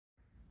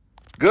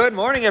Good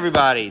morning,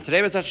 everybody. Today,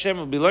 B'ezras Hashem,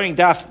 we'll be learning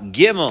Daf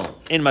Gimel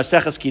in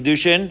Maseches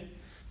Kiddushin.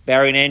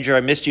 Barry and Andrew,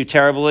 I missed you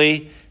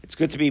terribly. It's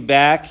good to be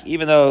back,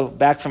 even though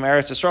back from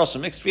Eretz Yisrael,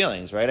 some mixed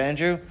feelings, right,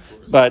 Andrew?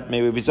 But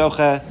maybe we'll be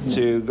zocha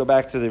to go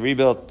back to the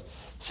rebuilt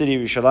city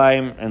of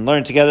Yerushalayim and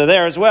learn together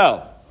there as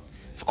well.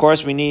 Of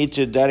course, we need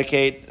to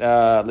dedicate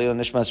Leila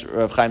Nishmas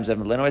Rav Chaim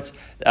Zev Melinowitz.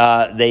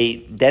 They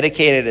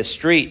dedicated a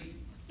street,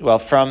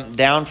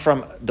 down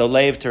from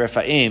Dolev to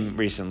Rephaim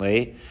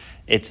recently.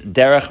 It's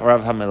Derech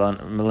Rav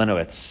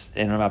Melinowitz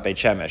in Ramat Beit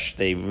Shemesh.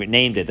 They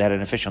named it. They had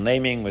an official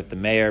naming with the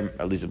mayor.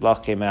 Elisa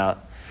Bloch came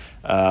out.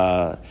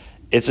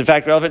 It's in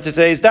fact relevant to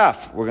today's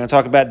daf. We're going to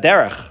talk about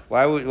Derech.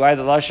 Why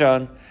the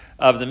lashon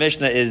of the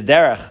Mishnah is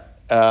Derech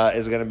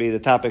is going to be the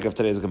topic of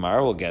today's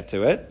Gemara. We'll get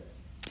to it.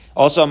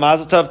 Also,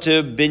 mazal tov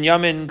to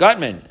Binyamin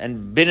Gutman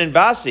and Bin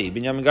Basi.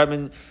 Binyamin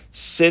Gutman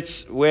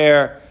sits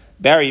where,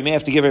 Barry, you may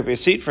have to give up your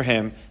seat for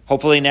him.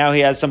 Hopefully now he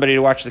has somebody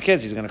to watch the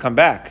kids. He's going to come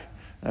back.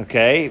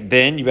 Okay,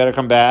 Bin, you better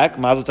come back.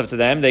 Mazel tov to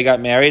them. They got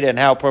married, and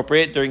how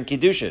appropriate during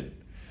kiddushin.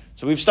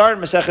 So we've started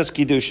Maseches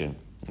Kiddushin.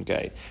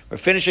 Okay, we're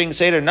finishing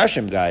Seder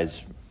Nashim,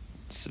 guys.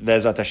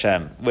 B'ezras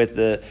Hashem with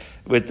this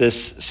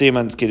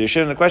Siman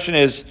Kiddushin. And the question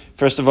is,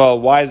 first of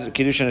all, why is it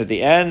Kiddushin at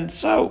the end?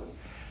 So,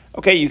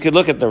 okay, you could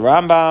look at the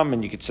Rambam,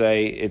 and you could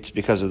say it's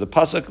because of the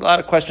pasuk. A lot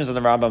of questions on the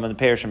Rambam and the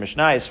Perush and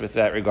Mishnayos with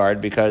that regard,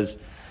 because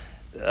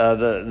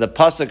the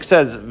pasuk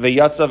says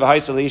v'yatsa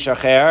v'haisa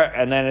li'ishacher,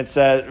 and then it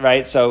says,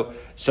 right.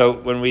 So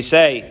when we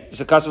say it's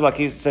a kasav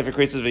lakis sefer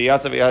kritzos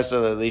v'yatsa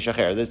v'haisa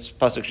li'ishacher, this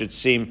pasuk should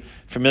seem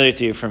familiar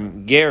to you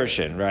from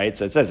Gerushin, right?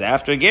 So it says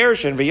after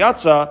Gerushin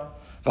v'yatsa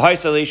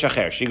v'haisa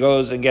li'ishacher, she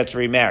goes and gets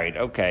remarried.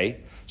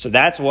 Okay, so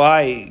that's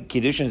why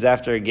kiddushin is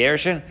after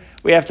Gerushin.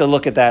 We have to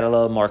look at that a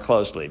little more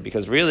closely,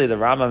 because really the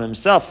Rambam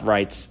himself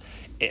writes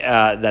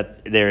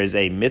that there is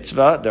a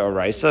mitzvah, the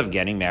oraisa, of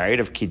getting married,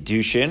 of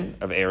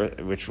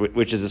kiddushin,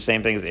 which is the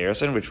same thing as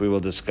erusin, which we will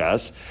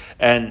discuss.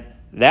 And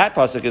that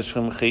pasuk is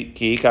from ki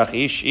yikach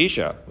ish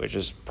isha, which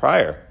is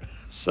prior.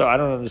 So I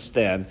don't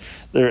understand.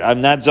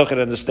 I'm not zocheh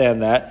to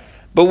understand that.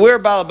 But we're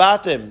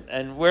balabatim,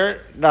 and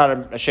we're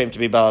not ashamed to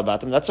be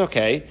balabatim. That's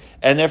okay.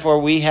 And therefore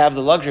we have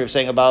the luxury of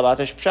saying a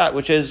balabatish pshat,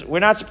 which is, we're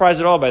not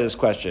surprised at all by this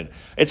question.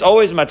 It's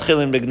always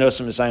matchilin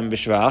b'gnosim v'sayim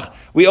b'shvach.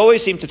 We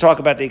always seem to talk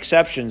about the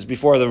exceptions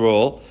before the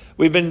rule.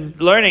 We've been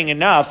learning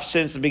enough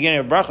since the beginning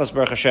of Brachos,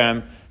 Baruch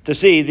Hashem, to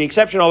see the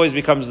exception always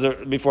becomes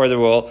before the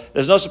rule.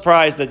 There's no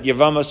surprise that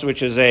Yavamos,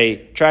 which is a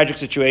tragic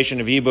situation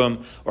of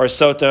Yibum, or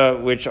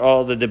Sota, which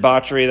all the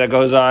debauchery that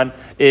goes on,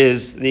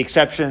 is the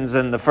exceptions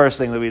and the first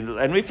thing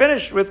that we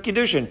finished with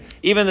Kiddushin.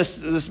 Even this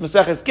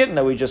Maseches Gittin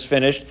that we just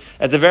finished,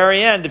 at the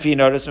very end, if you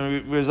notice,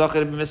 and we were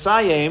Zocheh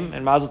Misayim,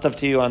 and Mazel Tov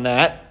to you on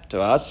that,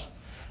 to us,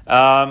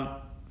 I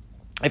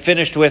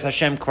finished with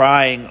Hashem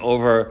crying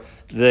over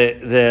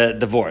the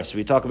divorce.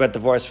 We talk about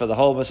divorce for the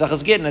whole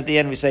Maseches Gittin. At the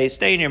end, we say,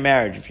 stay in your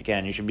marriage if you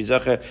can. You should be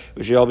zocheh.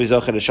 We should all be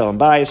zocheh to Shalom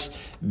Bayis,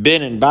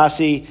 Bin and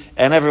Basi,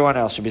 and everyone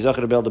else should be zocheh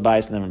to build a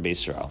Bayis and then be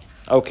Yisrael.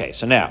 Okay,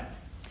 so now,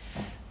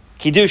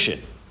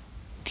 Kiddushin.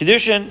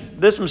 Kiddushin,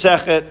 this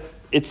Masechet,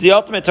 it's the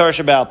ultimate Torah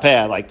Shebaal Peh,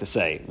 I like to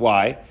say.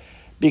 Why?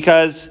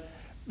 Because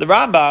the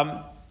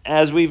Rambam,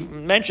 as we've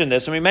mentioned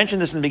this, and we mentioned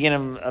this in the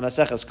beginning of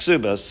Maseches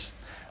Ksubos,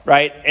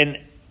 right,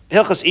 in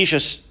Hilchos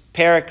Ishus,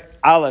 Perek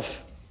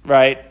Aleph,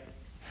 right,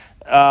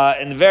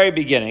 in the very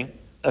beginning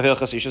of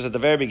Hilchos Ishus, at the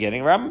very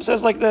beginning, Rambam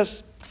says like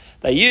this: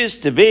 there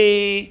used to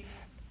be,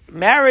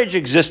 marriage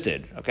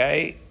existed,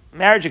 okay?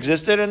 Marriage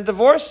existed and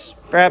divorce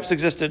perhaps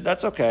existed,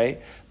 that's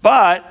okay.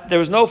 But there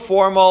was no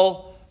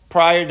formal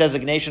prior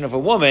designation of a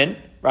woman,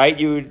 right?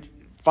 You would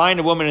find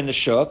a woman in the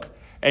shuk,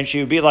 and she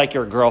would be like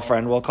your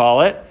girlfriend, we'll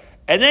call it.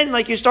 And then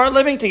you start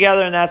living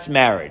together, and that's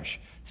marriage.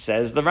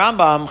 Says the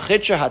Rambam,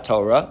 Chiddush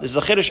HaTorah, this is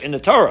a Chiddush in the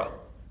Torah.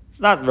 It's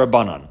not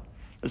Rabbanan.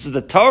 This is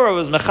the Torah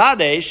was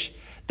Mechadesh,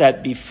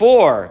 that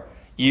before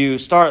you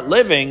start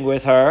living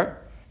with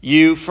her,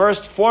 you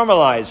first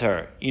formalize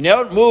her. You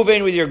don't move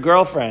in with your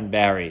girlfriend,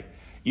 Barry.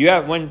 You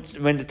have, when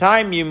the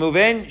time you move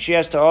in, she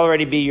has to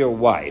already be your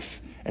wife.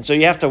 And so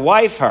you have to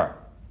wife her,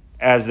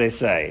 as they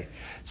say.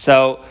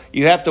 So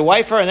you have to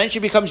wife her, and then she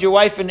becomes your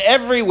wife in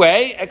every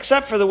way,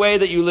 except for the way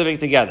that you're living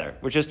together,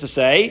 which is to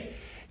say,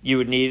 you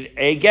would need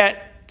a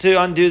get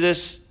to undo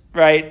this,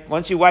 right?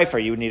 Once you wife her,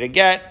 you would need a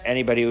get.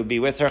 Anybody who would be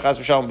with her, chas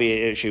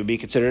v'shalom, she would be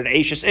considered an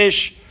Ashes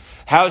Ish.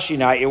 How is she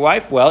not your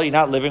wife? Well, you're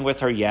not living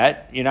with her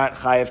yet. You're not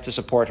chayav to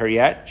support her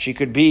yet. She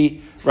could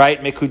be, right,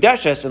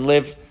 mekudeshes, and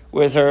live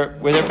with her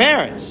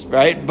parents,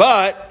 right?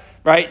 But,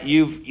 right,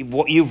 you've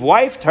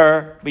wifed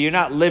her, but you're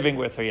not living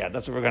with her yet.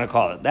 That's what we're going to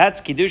call it.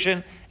 That's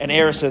kiddushin and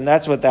erusin.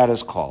 That's what that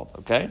is called,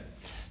 okay?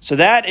 So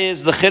that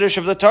is the chiddush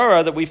of the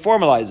Torah, that we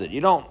formalize it.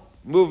 You don't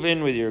move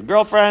in with your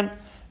girlfriend.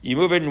 You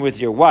move in with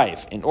your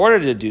wife. In order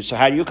to do so,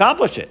 how do you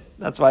accomplish it?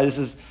 That's why this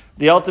is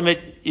the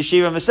ultimate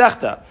yeshiva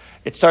masechta.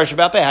 It's Torah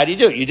Shebaal Peh. How do you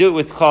do it? You do it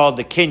with called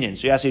the kinyan.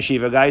 So you ask a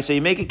yeshiva guy, you say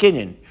you make a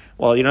kinyan.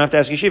 Well, you don't have to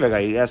ask a yeshiva guy.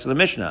 You ask the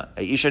Mishnah,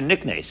 a isha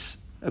niknes.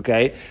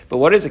 Okay? But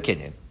what is a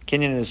kinyan?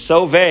 Kinyan is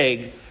so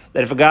vague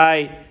that if a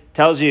guy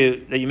tells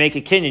you that you make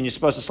a kinyan, you're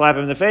supposed to slap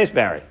him in the face,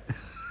 Barry.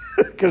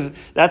 because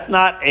that's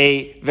not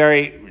a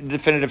very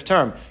definitive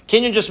term.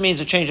 Kinyan just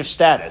means a change of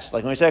status.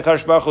 Like when we say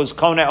HaKadosh Baruch Hu is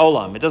Koneh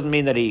Olam, it doesn't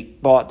mean that he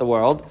bought the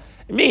world.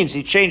 It means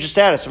he changed his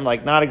status from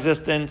like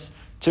non-existence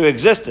to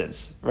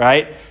existence,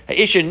 right?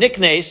 Ha'isha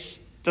niknes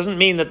doesn't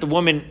mean that the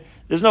woman,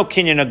 there's no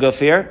kinyan aguf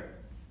here.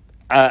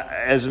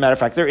 As a matter of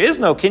fact, there is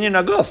no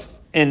kinyan aguf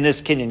in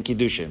this kinyan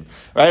kiddushin,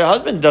 right? A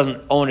husband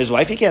doesn't own his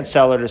wife. He can't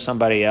sell her to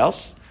somebody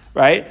else,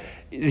 right?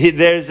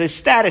 There's a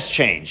status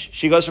change.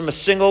 She goes from a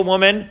single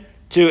woman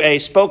to a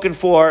spoken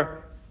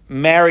for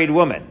married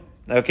woman,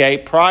 okay?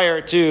 Prior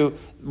to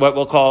what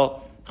we'll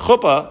call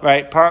chuppah,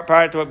 right?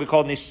 Prior to what we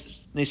call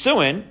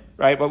nisuin,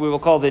 right? What we will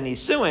call the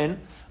nisuin,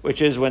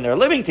 which is when they're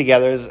living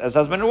together as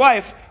husband and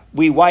wife,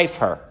 we wife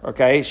her,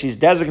 okay? She's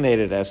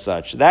designated as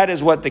such. That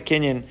is what the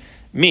kinyan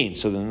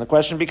means. So then the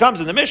question becomes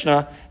in the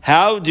Mishnah,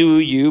 how do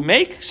you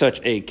make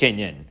such a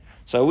kinyan?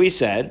 So we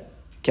said,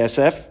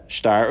 kesef,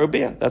 shtar,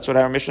 ubia. That's what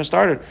our Mishnah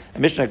started. A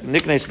Mishnah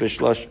niknes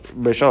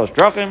b'shalosh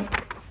drachim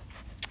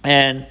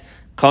and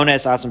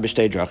kones asim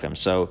b'shtei drachim.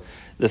 So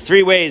the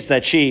three ways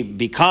that she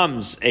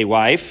becomes a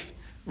wife,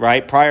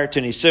 right, prior to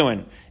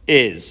nisuin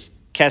is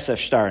kesef,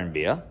 shtar, and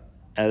bia.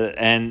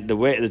 And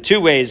the two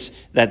ways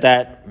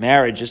that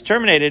marriage is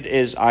terminated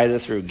is either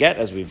through get,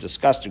 as we've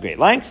discussed at great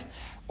length,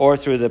 or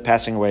through the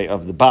passing away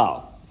of the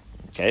Baal.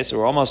 Okay, so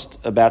we're almost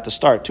about to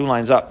start 2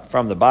 lines up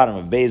from the bottom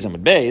of Beis and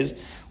Beis.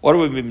 What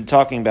have we been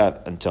talking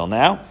about until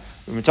now?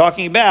 We've been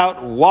talking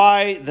about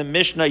why the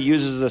Mishnah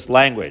uses this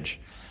language.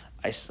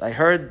 I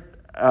heard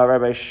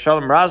Rabbi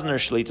Shalom Rosner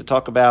Shli to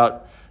talk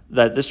about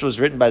that this was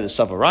written by the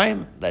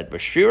Savarim, that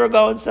Bashira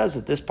Gaon says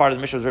that this part of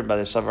the Mishnah was written by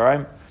the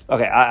Savarim.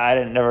 Okay, I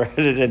didn't never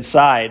read it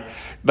inside,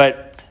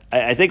 but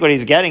I think what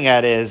he's getting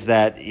at is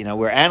that,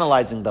 we're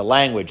analyzing the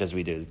language as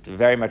we do.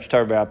 Very much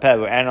Torah B'Al Peh,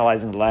 we're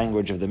analyzing the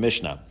language of the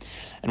Mishnah.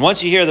 And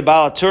once you hear the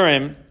Baal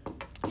HaTurim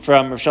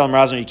from Rav Shalom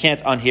Rosner, you can't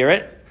unhear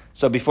it.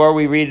 So before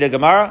we read the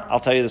Gemara, I'll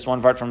tell you this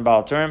one part from the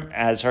Baal HaTurim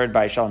as heard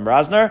by Shalom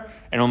Rosner,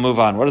 and we'll move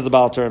on. What does the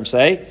Baal HaTurim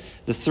say?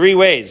 The 3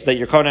 ways that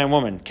your Kohen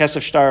woman,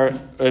 Kesef, Shtar,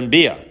 and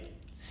Bia,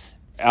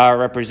 are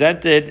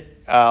represented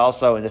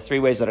also in the 3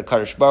 ways that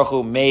HaKadosh Baruch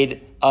Hu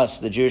made us,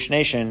 the Jewish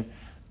nation,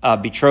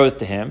 betrothed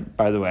to him.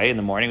 By the way, in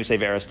the morning we say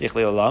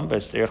V'erastichli olam,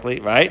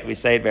 V'erastichli, right? We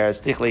say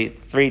V'erastichli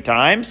 3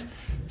 times.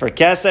 For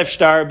Kesef,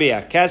 Shtar,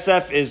 Bia.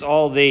 Kesef is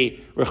all the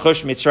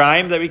Rechush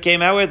Mitzrayim that we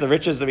came out with, the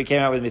riches that we came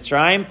out with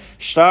Mitzrayim.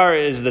 Shtar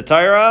is the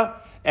Torah,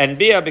 and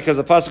Bia because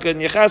the pasuk in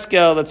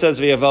Yecheskel that says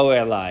V'yavo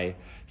Elai.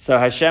 So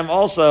Hashem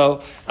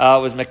also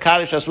was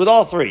Mekadosh us with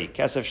all 3,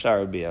 Kesef, Shtar,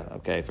 and Bia.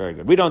 Okay, very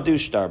good. We don't do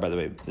Shtar, by the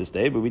way, this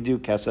day, but we do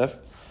Kesef.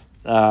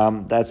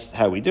 That's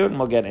how we do it, and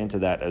we'll get into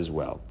that as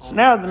well. So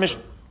now the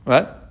Mishnah.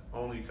 What?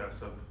 Only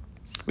kesef.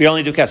 We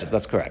only do kesef,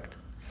 that's correct.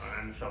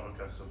 And shavan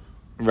kesef.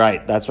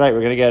 Right, that's right.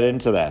 We're going to get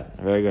into that.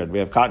 Very good. We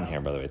have cotton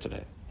here, by the way,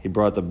 today. He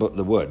brought the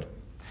wood.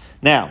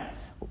 Now,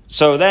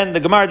 so then the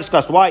Gemara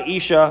discussed why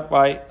Isha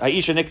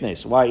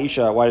niknes, why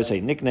Isha, why does it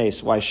say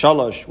niknes, why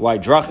shalosh, why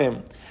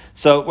drachim.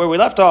 So where we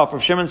left off,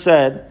 Rav Shimon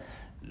said,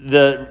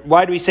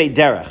 why do we say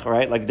derech,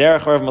 right? Like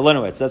derech or of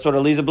Malinowitz. That's what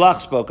Elisa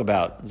Blach spoke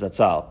about,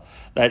 Zatzal.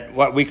 That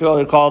what we could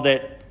have called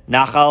it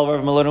Nachal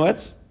of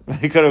Malinowitz.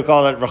 We could have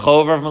called it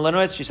Rechov of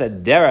Malinowitz. She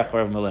said derech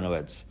of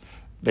Malinowitz.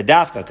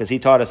 Bedavka, because he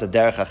taught us a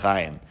derech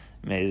HaChaim.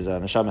 May his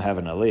neshama have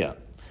an aliyah.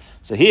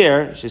 So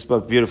here, she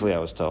spoke beautifully, I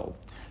was told.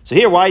 So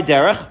here, why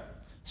derech?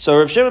 So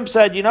Rav Shimon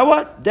said, you know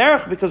what?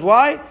 Derech, because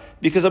why?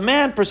 Because a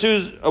man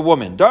pursues a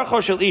woman.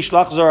 Darcho shel ish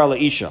lachzor ala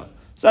isha.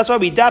 So that's why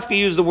we dafka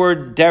use the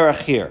word derech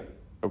here.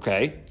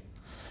 Okay?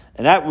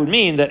 And that would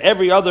mean that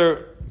every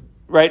other,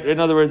 right? In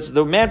other words,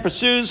 the man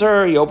pursues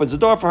her, he opens the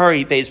door for her,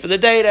 he pays for the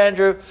date,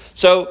 Andrew.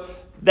 So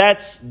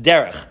that's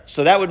derech.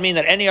 So that would mean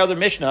that any other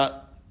Mishnah,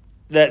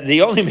 that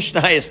the only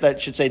Mishnayos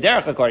that should say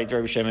derech, according to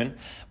Rabbi Shimon,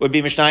 would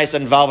be Mishnayos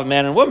that involve a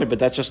man and woman, but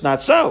that's just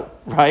not so,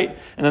 right?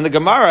 And then the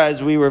Gemara,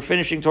 as we were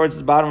finishing towards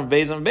the bottom of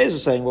Beis and Beis,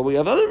 was saying, well, we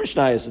have other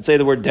Mishnayos that say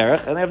the word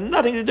derech, and they have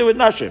nothing to do with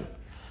Nashim.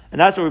 And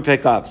that's what we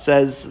pick up.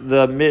 Says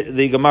the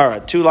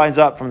Gemara, 2 lines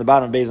up from the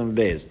bottom of Beis and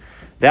Beis.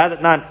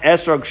 That not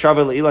esrog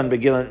shavel ilan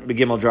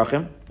begimel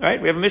drachim.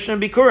 Right? We have a Mishnah in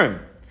Bikurim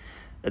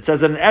that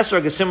says that an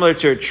esrog is similar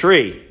to a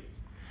tree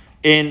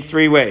in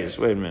 3 ways.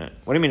 Wait a minute.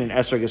 What do you mean an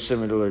esrog is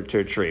similar to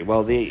a tree?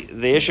 Well, the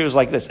issue is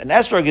like this. An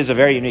esrog is a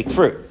very unique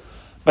fruit,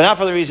 but not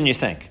for the reason you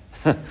think.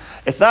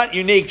 It's not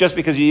unique just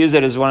because you use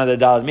it as one of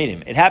the daled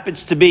medium. It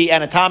happens to be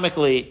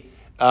anatomically,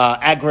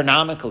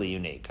 agronomically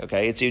unique.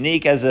 Okay, it's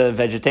unique as a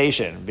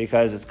vegetation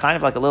because it's kind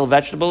of like a little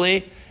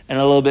vegetable-y and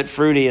a little bit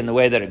fruity in the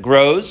way that it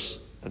grows.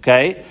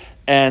 Okay,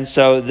 and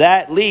so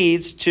that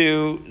leads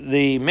to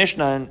the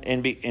Mishnah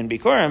in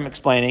Bikurim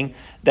explaining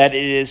that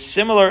it is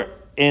similar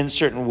in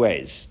certain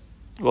ways.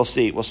 We'll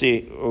see.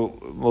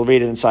 We'll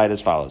read it inside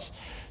as follows.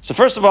 So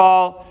first of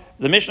all,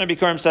 the Mishnah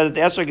Bikurim said that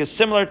the esrog is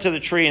similar to the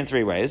tree in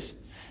 3 ways.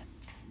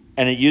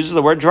 And it uses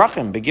the word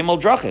drachim,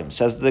 begimel drachim.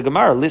 Says the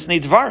Gemara,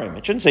 lisni dvarim.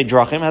 It shouldn't say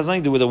drachim, it has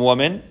nothing to do with a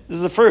woman. This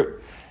is a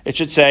fruit. It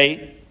should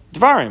say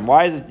dvarim.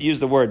 Why does it use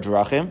the word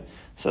drachim?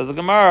 So the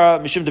Gemara,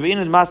 mishum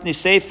debeinu masni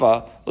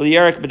seifa,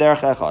 ulyerik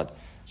b'derech echad.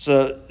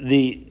 So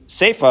the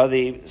Seifa,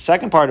 the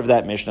second part of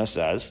that Mishnah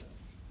says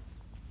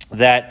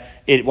that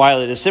while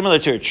it is similar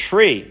to a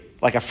tree,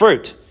 like a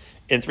fruit,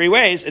 in three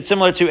ways, it's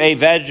similar to a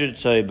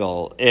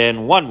vegetable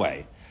in one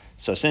way.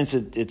 So since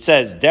it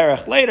says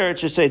derech later, it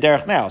should say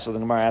derech now. So the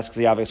Gemara asks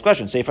the obvious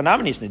question: Seifa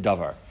naminis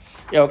nidavar.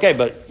 Yeah, okay,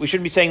 but we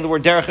shouldn't be saying the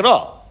word derech at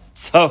all.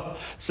 So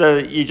as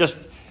Ari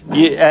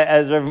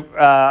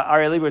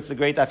Leibowitz, the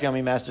great Daf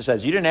Yomi master,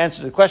 says, you didn't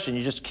answer the question.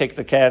 You just kicked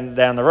the can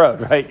down the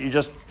road, right?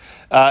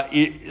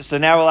 So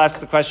now we'll ask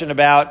the question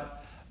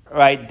about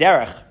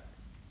derech.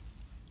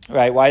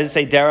 Right? Why does it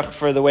say derech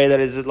for the way that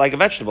is like a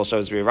vegetable? So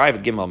as we arrive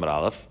at Gimel Amud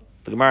Aleph,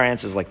 the Gemara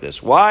answers like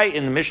this: why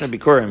in the Mishnah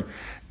Bikurim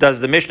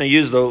does the Mishnah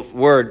use the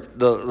word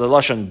the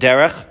lashon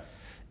derech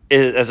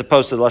as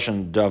opposed to the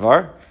lashon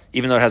davar,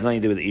 even though it has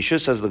nothing to do with the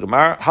issues? Says the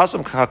Gemara,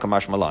 hasam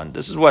kamash malan.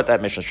 This is what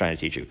that Mishnah is trying to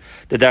teach you: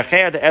 the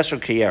darchei the esrog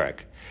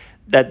kiyerek,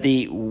 that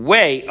the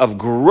way of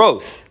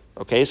growth.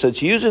 Okay, so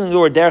it's using the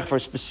word derech for a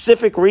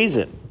specific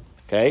reason.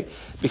 Okay,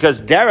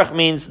 because derech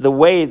means the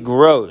way it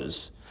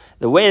grows.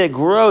 The way it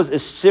grows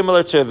is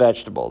similar to a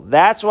vegetable.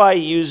 That's why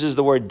he uses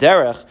the word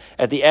derech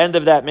at the end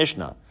of that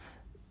Mishnah.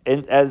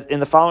 In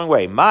the following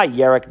way, Ma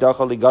yerek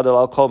dachal ligadol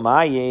al kol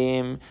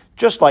mayim.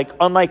 Just like,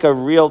 unlike a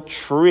real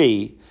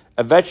tree,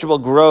 a vegetable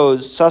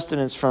grows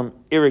sustenance from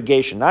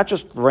irrigation, not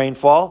just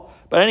rainfall,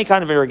 but any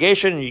kind of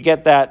irrigation, and you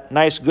get that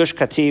nice gush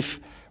katif,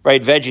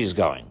 veggies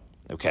going.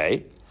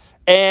 Okay?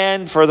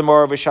 And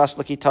furthermore, v'shas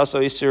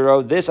l'kitaso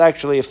isiro, this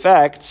actually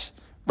affects,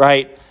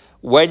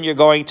 when you're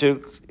going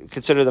to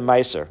consider the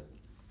meiser.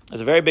 There's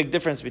a very big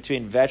difference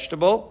between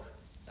vegetable,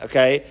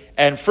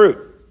 and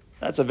fruit.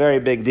 That's a very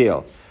big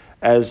deal.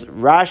 As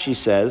Rashi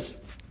says,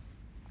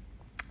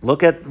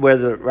 look at where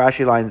the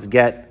Rashi lines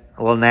get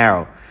a little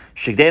narrow.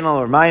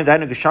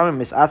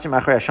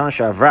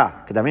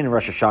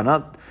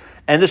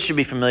 And this should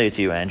be familiar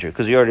to you, Andrew,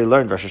 because you already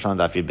learned Rosh Hashanah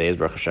Daf Yud Beis,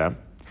 Baruch Hashem.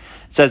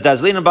 It says,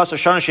 Dazlin basar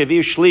shana sheviu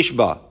shlish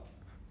ba.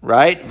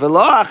 Right?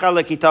 V'lo achal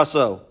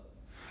lekitaso.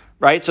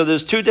 Right? So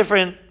there's two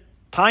different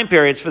time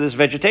periods for this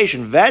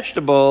vegetation.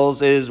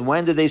 Vegetables is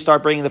when did they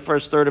start bringing the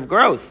first third of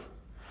growth.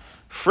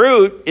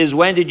 Fruit is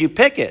when did you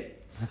pick it.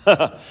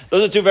 Those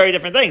are two very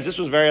different things. This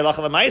was very halacha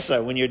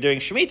l'maisa when you're doing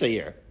Shemitah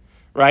year,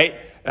 right?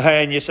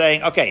 And you're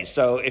saying, okay,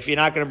 so if you're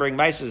not going to bring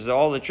maisas,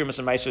 all the trumas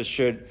and maisas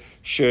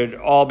should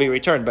all be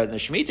returned. But in the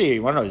Shemitah year,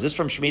 you want to know, is this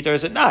from Shemitah or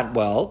is it not?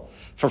 Well,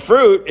 for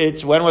fruit,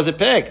 it's when was it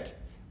picked?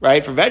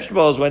 Right? For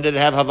vegetables, when did it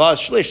have havas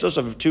shlish? Those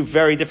are two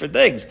very different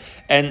things.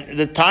 And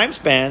the time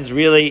spans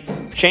really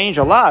change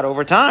a lot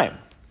over time.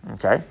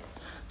 Okay?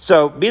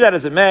 So, be that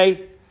as it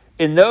may,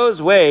 in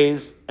those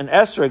ways, an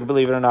esrog,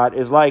 believe it or not,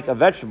 is like a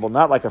vegetable,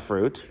 not like a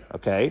fruit.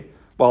 Okay?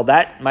 Well,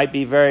 that might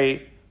be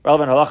very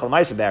relevant to halacha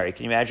l'maisa, Barry.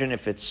 Can you imagine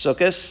if it's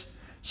sukkos?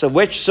 So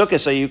which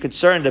sukkos are you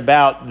concerned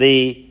about,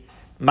 the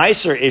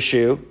meiser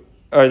issue,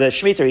 or the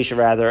shemitah issue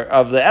rather,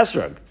 of the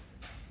esrog?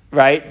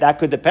 Right? That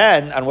could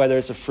depend on whether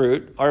it's a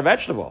fruit or a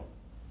vegetable.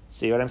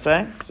 See what I'm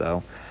saying?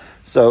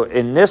 So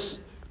in this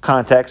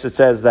context, it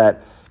says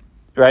that,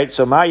 right?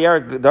 So ma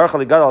yer darchal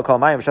gadol kol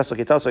mayim b'shas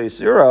l'kitaso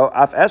yisiro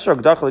af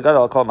esrog darchal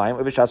gadol kol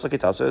mayim b'shas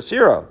l'kitaso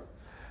yisiro.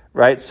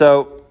 Right?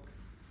 So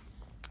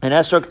an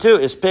esrog too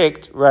is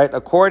picked, right,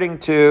 according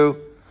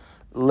to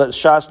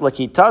shas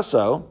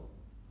l'kitaso,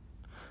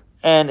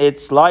 and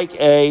it's like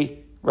a,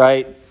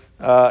 right,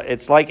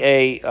 it's like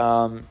a,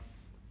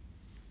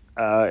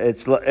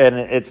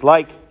 it's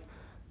like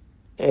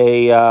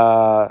a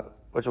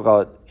what you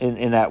call it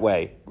in that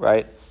way,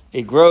 right?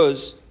 It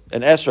grows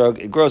an esrog.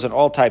 It grows in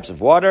all types of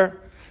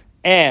water,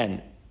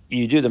 and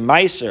you do the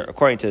meiser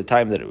according to the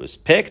time that it was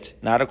picked,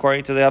 not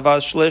according to the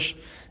havas shlish,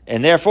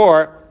 and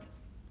therefore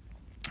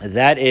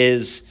that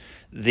is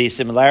the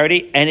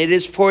similarity. And it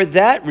is for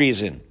that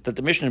reason that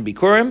the Mishnah in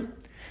Bikurim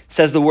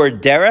says the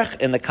word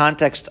derech in the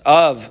context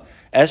of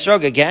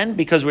esrog again,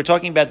 because we're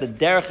talking about the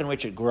derech in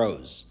which it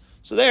grows.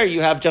 So there you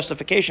have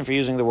justification for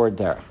using the word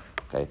derech.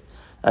 Okay,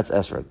 that's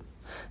esrog.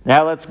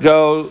 Now let's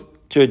go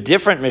to a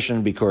different Mishnah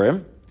in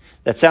Bikurim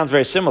that sounds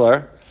very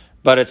similar,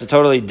 but it's a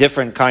totally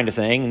different kind of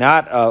thing,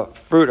 not a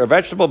fruit or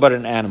vegetable, but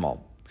an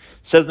animal.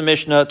 Says the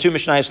Mishnah, two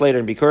Mishnayos later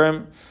in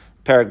Bikurim,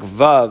 Perek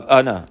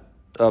Vav,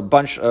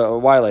 a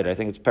while later, I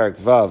think it's Perek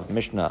Vav,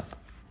 Mishnah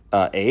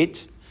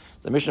 8.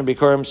 The Mishnah in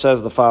Bikurim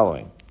says the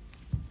following.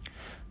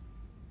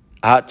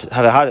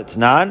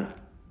 Tanan,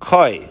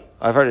 koi.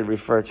 I've heard it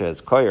referred to as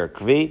koi or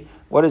kvi.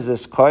 What is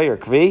this koi or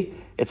kvi?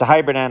 It's a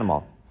hybrid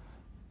animal.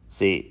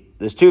 See,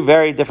 there's two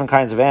very different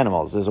kinds of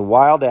animals. There's a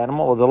wild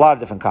animal, well, there's a lot of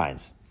different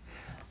kinds.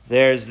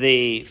 There's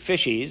the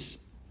fishies.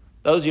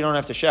 Those you don't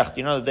have to shecht.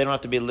 You know that they don't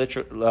have to be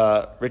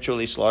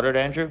ritually slaughtered,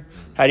 Andrew?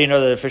 How do you know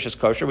that a fish is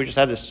kosher? We just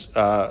had this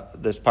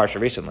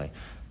parsha recently.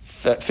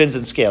 Fins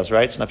and scales,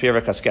 right?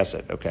 Snapir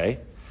v'kaskeset, okay?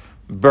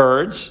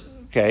 Birds,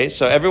 okay?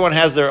 So everyone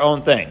has their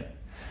own thing.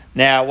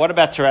 Now, what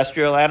about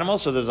terrestrial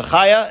animals? So there's a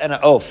chaya and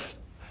an oaf.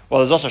 Well,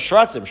 there's also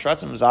shratzim.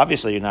 Shratzim is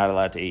obviously you're not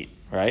allowed to eat,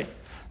 right?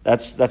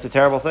 That's a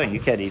terrible thing. You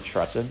can't eat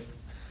shratzim.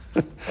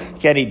 You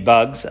can't eat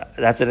bugs.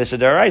 That's an issa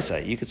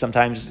d'oraisa. You could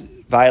sometimes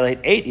violate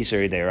 8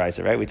 Yisuri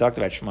Deoraisa, right? We talked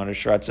about Shemona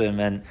Shratzim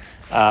and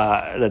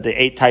the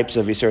 8 types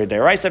of Yisuri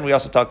Deoraisa, and we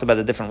also talked about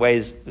the different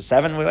ways, the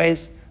 7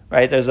 ways,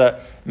 right? There's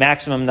a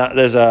maximum,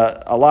 there's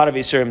a lot of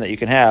Yisurim that you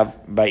can have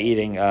by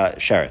eating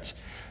sheretz.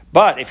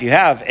 But if you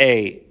have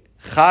a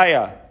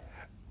chaya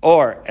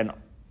or an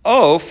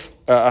oaf,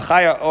 a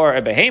chaya or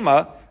a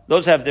behema,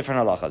 those have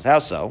different halachas. How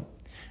so?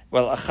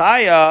 Well, a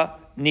chaya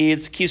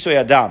needs kisoy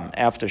adam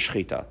after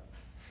shchita.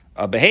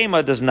 A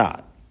behema does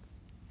not.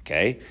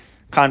 Okay?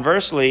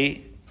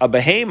 Conversely, a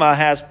behema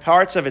has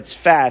parts of its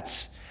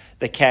fats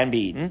that can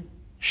be eaten,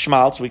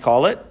 schmaltz we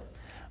call it,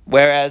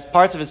 whereas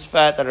parts of its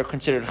fat that are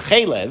considered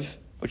chelev,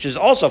 which is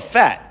also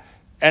fat.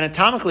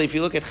 Anatomically, if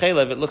you look at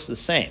chelev, it looks the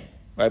same,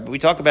 right? But we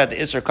talk about the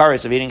isser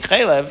kares of eating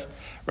chelev,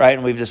 right?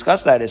 And we've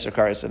discussed that isser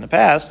kares in the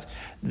past.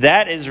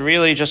 That is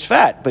really just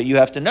fat, but you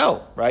have to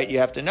know, right? You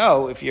have to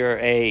know if you're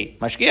a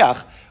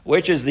mashgiach,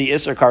 which is the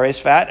isser kares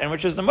fat and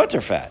which is the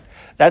mutter fat.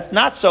 That's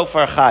not so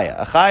for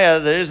chaya. A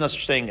chaya, there is no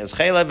such thing as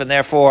chelev, and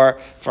therefore,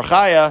 for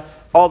chaya,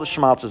 all the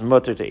schmaltz is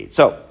mutter to eat.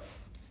 So,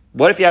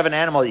 what if you have an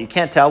animal that you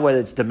can't tell whether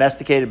it's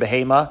domesticated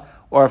behema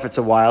or if it's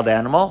a wild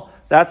animal?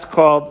 That's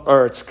called,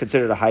 or it's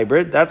considered a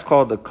hybrid, that's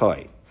called the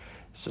koi.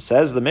 So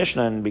says the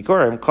Mishnah in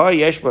Bikurim, koi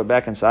yeshba,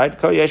 back inside,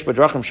 koi yeshba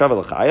drachim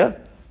shavel chaya,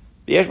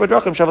 yeshba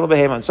drachim shavel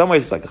behema. In some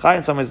ways it's like a chaya,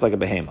 in some ways it's like a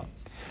behema.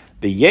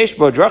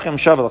 Yeshba drachim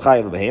shavel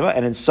chaya behema,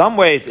 and in some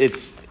ways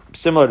it's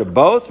similar to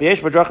both. In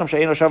some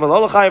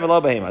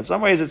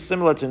ways it's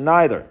similar to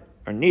neither,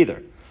 or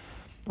neither.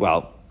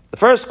 Well, the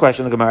first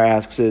question the Gemara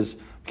asks is,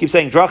 we keep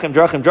saying drachim,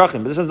 drachim,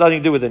 drachim, but this has nothing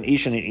to do with an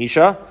isha and an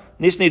isha.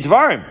 Nisni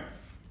dvarim.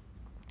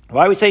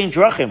 Why are we saying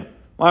drachim?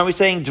 Why aren't we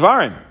saying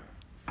dvarim?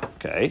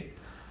 Okay.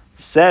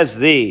 Says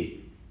the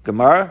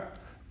Gemara,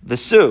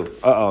 Vesu.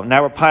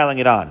 Now we're piling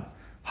it on.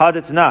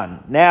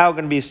 Haditnan. Now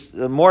going to be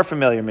a more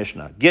familiar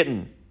Mishnah.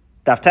 Gittin.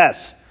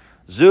 Daftes.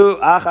 Zu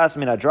achas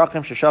min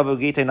hadrachim sheshavu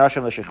gitei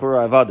nashim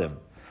l'shichura avadim.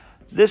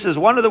 This is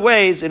one of the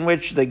ways in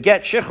which the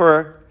get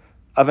shichur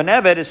of an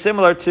eved is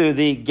similar to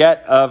the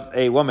get of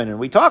a woman. And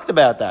we talked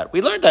about that.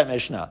 We learned that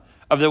Mishnah.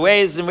 Of the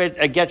ways in which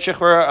a get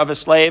shichur of a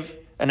slave,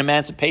 an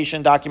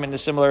emancipation document,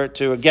 is similar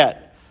to a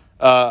get,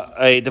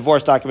 a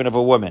divorce document of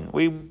a woman.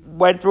 We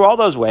went through all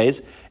those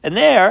ways. And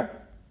there,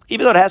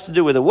 even though it has to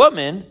do with a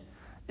woman,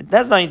 it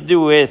has nothing to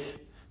do with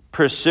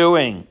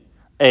pursuing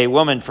a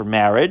woman for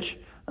marriage.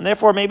 And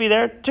therefore, maybe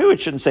there too it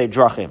shouldn't say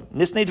drachim.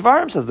 Nisnei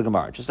dvarim, says the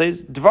Gemara. It just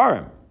says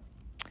dvarim.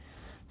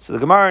 So the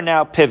Gemara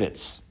now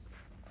pivots.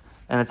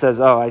 And it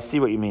says, I see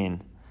what you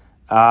mean.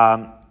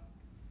 By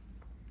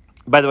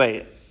the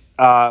way,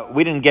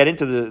 we didn't get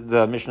into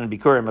the Mishnah in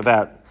Bikurim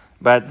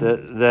about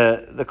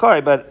the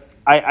koi, but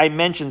I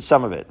mentioned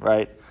some of it,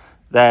 right?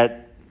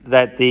 That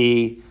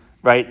a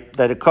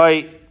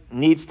koi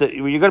needs to,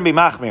 you're going to be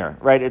machmir,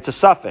 right? It's a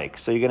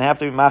suffix, so you're going to have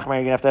to be machmir.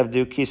 You're going to have to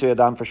do kisoy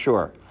adam for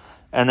sure.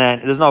 And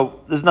then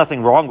there's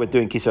nothing wrong with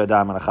doing kisoy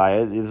adam on a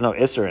chaya. There's no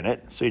isser in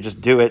it, so you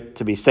just do it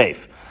to be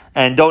safe.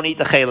 And don't eat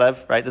the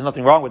chelev, right? There's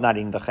nothing wrong with not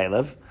eating the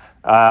chelev.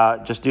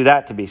 Just do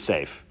that to be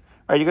safe.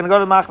 Right? You're going to go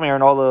to machmir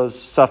and all those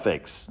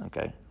suffix,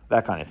 okay?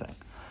 That kind of thing.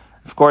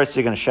 Of course,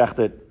 you're going to shecht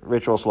it,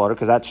 ritual slaughter,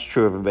 because that's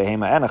true of a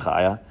behema and a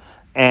chaya.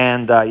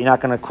 And you're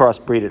not going to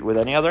crossbreed it with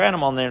any other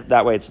animal, and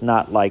that way it's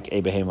not like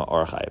a behema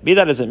or a chaya. Be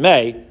that as it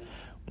may,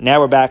 now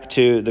we're back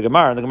to the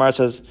Gemara, and the Gemara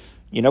says,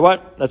 you know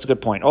what? That's a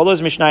good point. All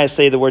those Mishnayos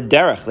say the word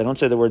derech, they don't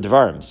say the word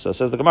dvarim. So it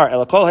says the Gemara,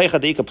 Ela kol heicha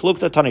deika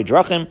plukta tani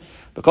drachim,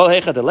 v'kol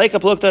heicha deleika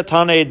plukta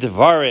tani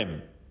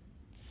dvarim.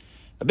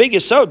 A big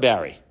yesod,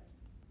 Barry.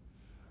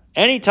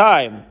 Any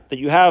time that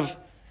you have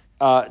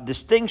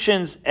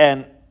distinctions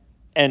and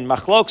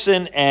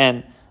machloksin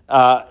and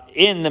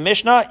in the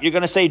Mishnah, you're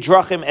going to say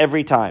drachim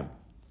every time.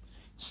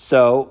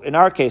 So, in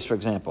our case, for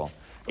example,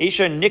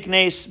 Isha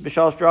niknes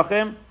b'shalosh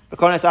drachim,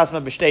 v'kones asma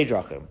b'shtei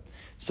drachim.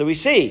 So we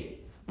see,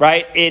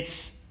 right,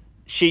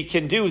 she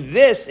can do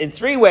this in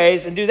 3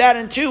 ways and do that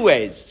in 2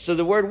 ways. So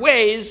the word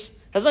ways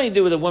has nothing to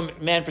do with a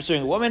man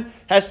pursuing a woman,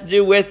 has to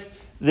do with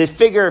the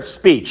figure of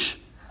speech.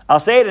 I'll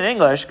say it in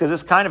English, because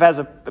this kind of has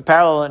a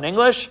parallel in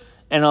English,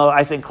 and it'll,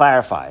 I think,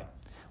 clarify.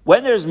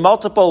 When there's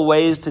multiple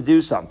ways to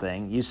do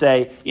something, you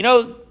say,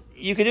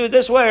 you can do it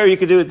this way or you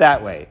can do it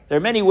that way. There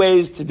are many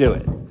ways to do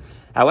it.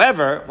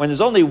 However, when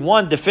there's only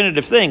one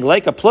definitive thing,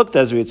 like a plukta,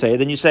 as we would say,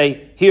 then you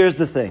say, here's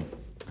the thing.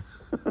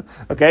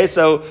 Okay,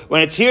 so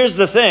when it's here's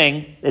the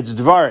thing, it's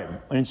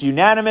dvarim. When it's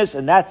unanimous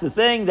and that's the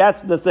thing,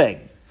 that's the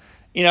thing.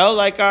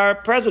 Like our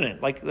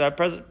president, like our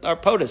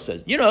POTUS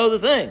says, the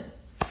thing.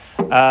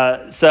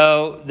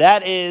 So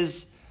that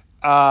is,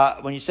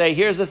 when you say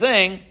here's the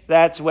thing,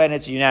 that's when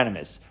it's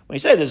unanimous. When you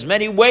say there's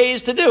many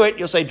ways to do it,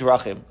 you'll say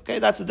drachim. Okay,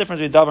 that's the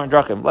difference between davar and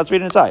drachim. Let's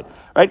read it inside.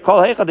 Right?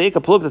 Kol heicha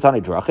deika plukta tani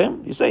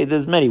drachim. You say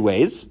there's many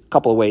ways, a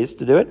couple of ways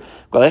to do it.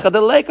 Kol heicha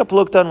deleika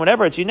plukta,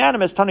 whenever it's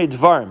unanimous, tani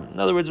dvarim. In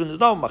other words, when there's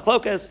no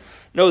machlokas,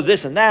 no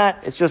this and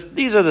that, it's just,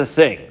 these are the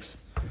things.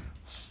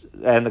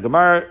 And the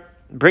Gemara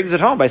brings it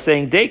home by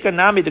saying, Deika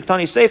nami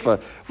diktani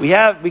seifa.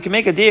 We can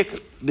make a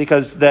diak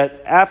because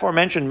that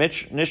aforementioned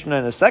Mishnah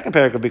in the second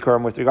paragraph of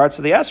Bikurim with regards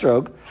to the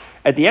esrog,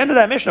 at the end of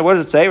that Mishnah, what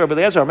does it say? Rabbi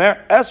Eliezer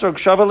Omer, esrog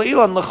shava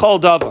le'ilan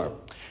l'chol davar.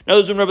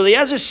 Now, when Rabbi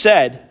Eliezer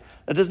said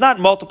that there's not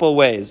multiple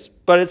ways,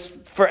 but it's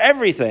for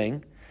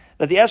everything,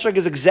 that the esrog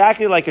is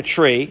exactly like a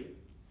tree,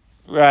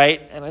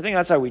 right? And I think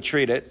that's how we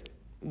treat it.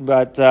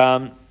 But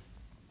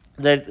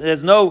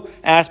there's no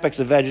aspects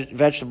of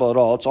vegetable at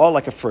all. It's all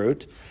like a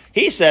fruit.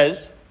 He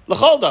says,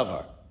 l'chol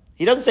davar.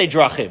 He doesn't say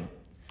drachim.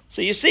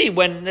 So you see,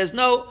 when there's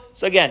no...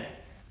 So again,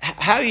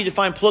 how you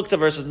define plukta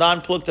versus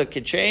non-plukta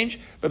could change,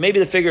 but maybe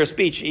the figure of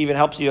speech even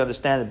helps you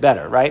understand it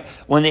better, right?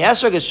 When the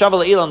esrog is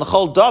shavel ilan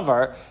l'chol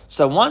davar,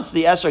 so once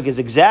the esrog is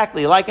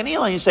exactly like an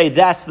ilan, you say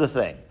that's the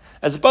thing.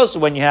 As opposed to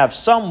when you have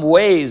some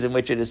ways in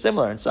which it is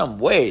similar and some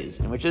ways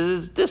in which it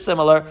is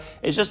dissimilar,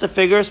 it's just a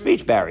figure of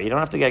speech, Barry. You don't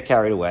have to get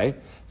carried away.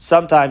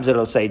 Sometimes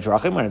it'll say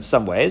drachim when it's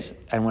some ways,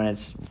 and when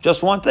it's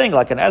just one thing,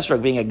 like an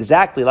esrog being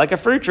exactly like a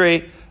fruit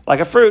tree, like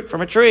a fruit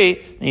from a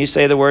tree, then you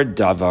say the word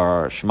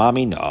davar,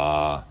 shmami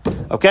na.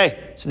 Okay,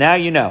 so now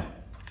you know.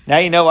 Now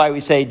you know why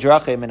we say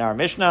drachim in our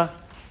Mishnah.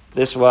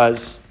 This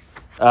was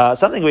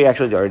something we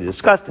actually already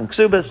discussed in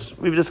Ksubas.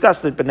 We've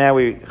discussed it, but now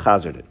we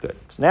chazered it. Good.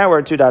 So now we're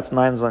at 2 dots,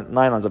 9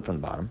 lines up from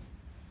the bottom.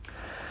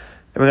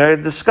 And we're going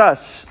to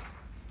discuss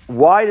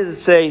why does it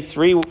say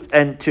 3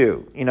 and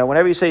 2? You know,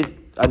 whenever you say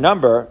a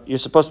number, you're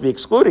supposed to be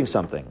excluding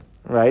something,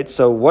 right?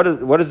 So what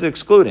is it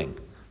excluding?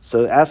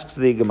 So it asks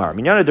the Gemara.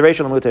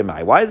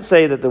 Why does it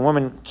say that the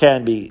woman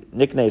can be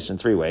nicknamed in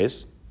 3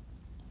 ways?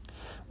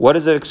 What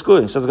is it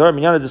excluding? It says the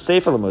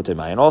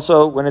Gemara, and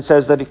also when it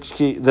says that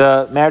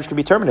the marriage can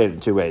be terminated in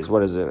 2 ways,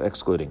 what is it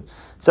excluding?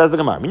 It says the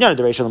Gemara.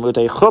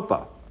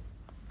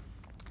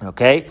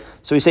 Okay,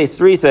 so we say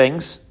 3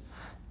 things,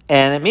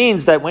 and it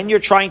means that when you're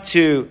trying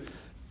to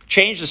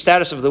change the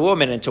status of the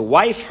woman and to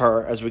wife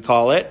her, as we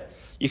call it,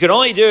 you can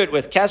only do it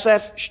with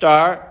kesef,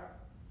 shtar,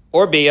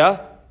 or bia.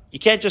 You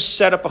can't just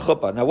set up a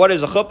chuppah. Now, what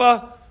is a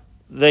chuppah?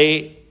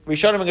 The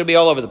Rishonim are going to be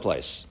all over the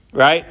place,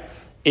 right?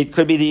 It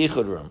could be the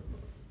ichud room.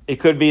 It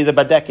could be the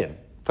badekin,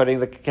 putting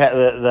the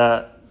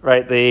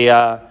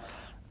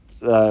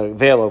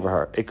veil over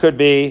her. It could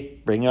be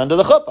bringing her under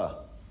the chuppah,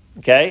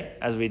 okay,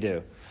 as we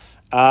do.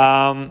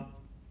 And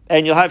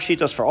you'll have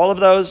shitos for all of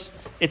those.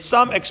 It's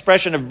some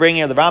expression of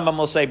bringing her. The Rambam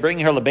will say,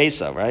 bringing her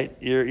lebesa, right?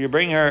 You're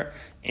bringing her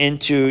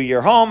into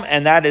your home,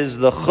 and that is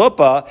the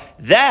chuppah.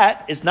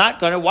 That is not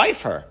going to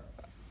wife her.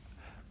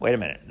 Wait a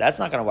minute, that's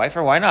not going to wife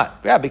her? Why not?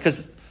 Yeah,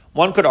 because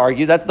one could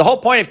argue that the whole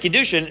point of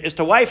kiddushin is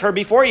to wife her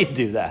before you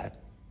do that,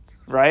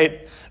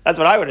 right? That's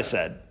what I would have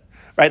said,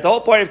 right? The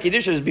whole point of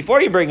kiddushin is before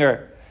you bring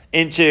her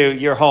into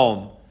your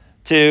home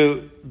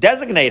to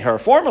designate her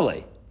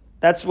formally.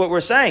 That's what we're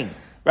saying,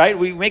 right?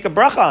 We make a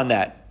bracha on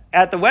that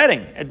at the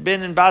wedding, at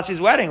Bin and Basi's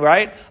wedding,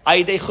 right?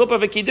 Ayidei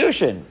chuppah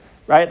v'kiddushin,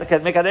 right?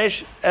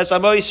 Mekadesh es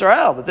amo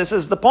Yisrael, that this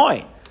is the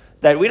point.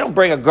 That we don't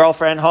bring a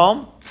girlfriend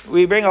home,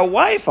 we bring a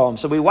wife home.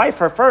 So we wife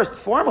her first,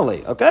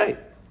 formally, okay?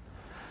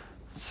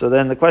 So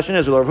then the question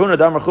is, Rav Huna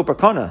damar chuppah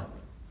kona.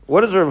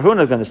 What is Rav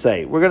Huna going to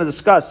say? We're going to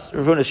discuss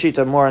Rav Huna's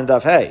shita more in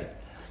Daf Hey.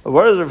 But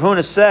what does Rav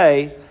Huna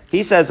say?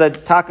 He says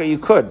that taka you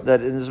could,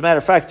 that as a matter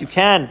of fact, you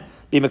can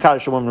be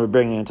mekadosh a woman we're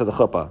bringing into the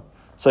chuppah.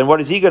 So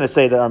what is he going to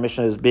say that our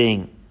Mishnah is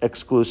being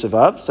exclusive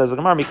of? Says the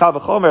Gemara, mikal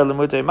v'chomer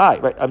lemutei mai.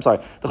 Right, I'm sorry.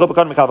 The chuppah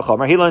kona mikal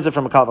v'chomer. He learns it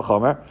from mikal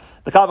v'chomer.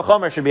 The kal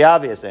v'chomer should be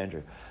obvious,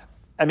 Andrew.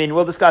 I mean,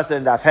 we'll discuss it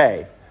in Daf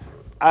Hey.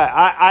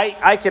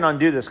 I can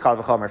undo this kal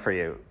v'chomer for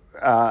you,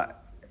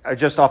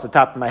 just off the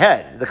top of my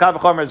head. The kal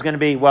v'chomer is going to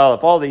be, well,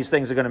 if all these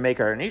things are going to make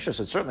her an isha,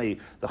 so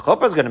certainly the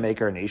chuppah is going to make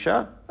her an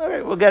isha.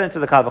 Okay, we'll get into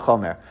the kal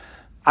v'chomer.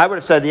 I would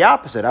have said the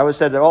opposite. I would have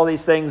said that all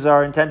these things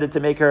are intended to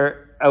make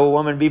her a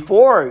woman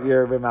before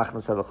you're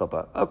b'machnas of the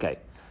chuppah. Okay.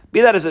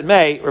 Be that as it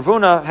may, Rav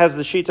Huna has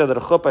the shita that a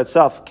chuppah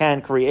itself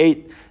can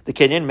create the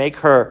kinyan, make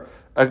her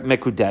a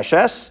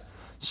mekudeshes.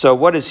 So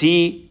what is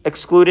he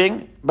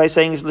excluding by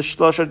saying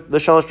l'shalosh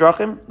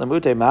drachim?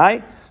 Lemute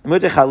mai,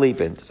 lemute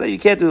chalipin. To say you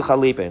can't do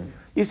chalipin.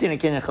 You've seen a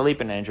kinyan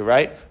chalipin, Andrew,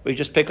 right? Where you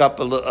just pick up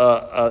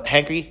a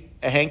hanky,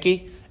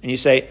 and you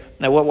say,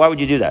 now why would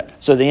you do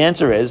that? So the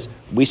answer is,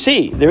 we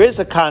see, there is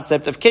a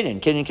concept of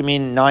kinyan. Kinyan can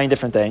mean 9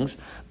 different things,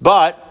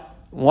 but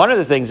one of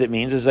the things it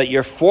means is that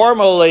you're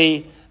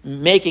formally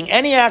making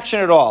any action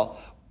at all,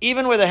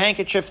 even with a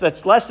handkerchief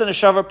that's less than a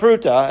shava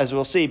pruta, as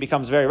we'll see,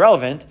 becomes very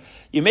relevant.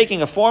 You're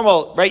making a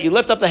formal, right? You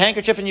lift up the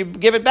handkerchief and you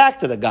give it back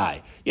to the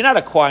guy. You're not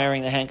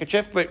acquiring the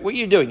handkerchief, but what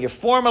you're doing, you're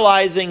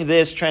formalizing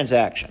this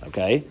transaction,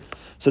 okay?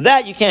 So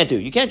that you can't do.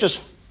 You can't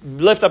just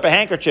lift up a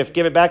handkerchief,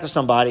 give it back to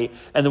somebody,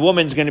 and the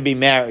woman's going to be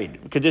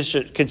married,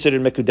 considered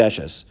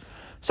mekudeshes.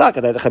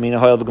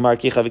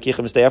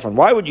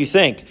 Why would you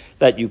think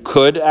that you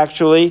could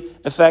actually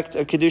effect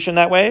a kiddushin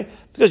that way?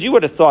 Because you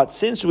would have thought,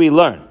 since we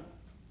learn,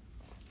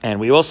 and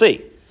we will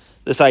see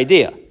this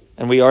idea,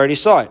 and we already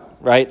saw it,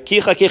 right?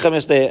 Kicha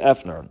mistei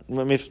efron.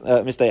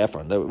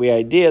 The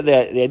idea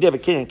of a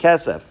kinyan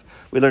kesef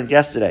we learned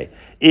yesterday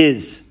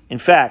is, in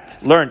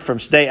fact, learned from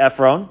stei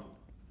efron,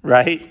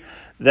 right?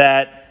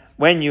 That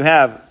when you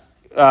have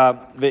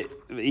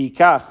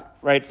ikach,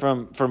 right,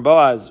 from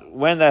Boaz,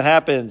 when that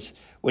happens,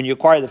 when you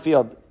acquire the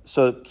field,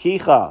 so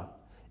kicha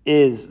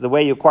is the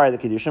way you acquire the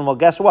kiddushin. Well,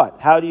 guess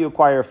what? How do you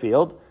acquire a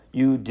field?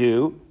 You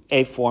do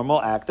a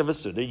formal act of a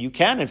suda. You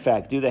can, in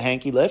fact, do the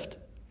hanky lift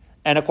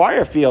and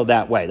acquire a field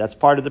that way. That's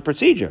part of the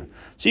procedure.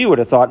 So you would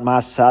have thought,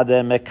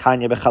 masada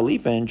mekanya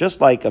bechalipin,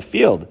 just like a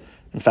field.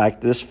 In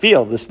fact, this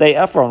field, this day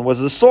Ephron, was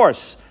the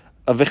source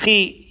of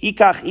v'chi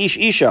ikach ish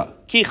isha,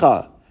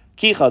 kicha.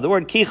 Kicha, the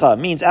word kicha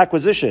means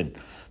acquisition.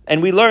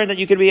 And we learned that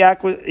you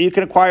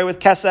can acquire with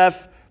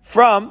kesef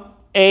from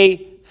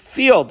a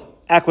field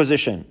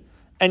acquisition.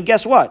 And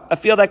guess what? A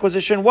field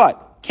acquisition,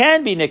 what?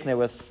 Can be nikneh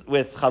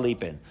with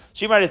chalipin.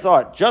 So you might have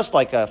thought, just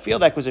like a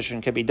field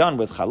acquisition can be done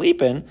with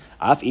chalipin,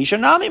 af isha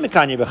nami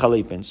mekanya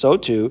bechalipin. So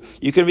too,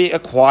 you can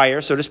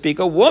acquire, so to speak,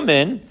 a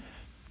woman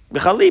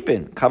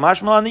bechalipin.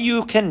 Kamash malan,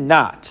 you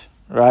cannot,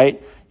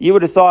 right? You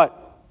would have thought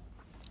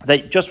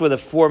that just with a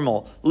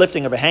formal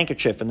lifting of a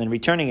handkerchief and then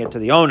returning it to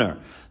the owner,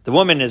 the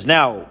woman is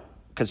now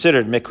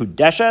considered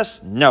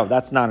mekudeshes. No,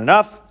 that's not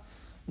enough.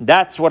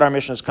 That's what our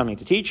Mishnah is coming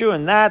to teach you,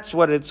 and that's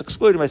what it's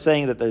excluding by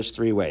saying that there's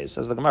three ways.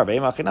 Says the Gemara, wait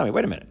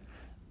a minute.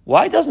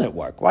 Why doesn't it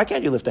work? Why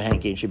can't you lift a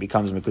hanky and she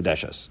becomes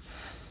mekudeshes?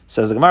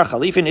 Says the Gemara,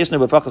 Chalifin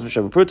isnu b'pachos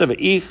mishav pruta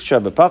ve'ich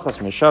shav b'pachos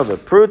mishav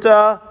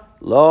pruta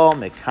lo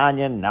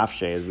mekanyan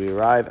nafshe, as we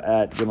arrive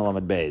at Gimel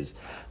Amud Beis.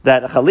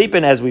 That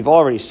Chalipin, as we've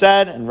already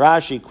said, and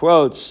Rashi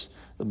quotes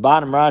the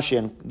bottom Rashi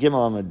and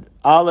Gimel Amud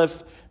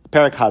Aleph, the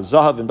Perek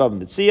HaZahav and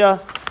Bava Metzia,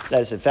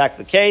 that is in fact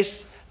the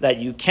case, that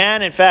you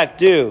can in fact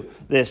do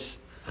this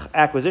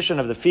acquisition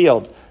of the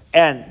field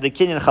and the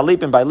kinyan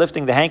chalipin by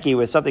lifting the hanky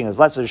with something that's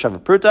less than a shav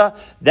pruta.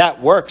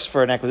 That works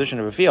for an acquisition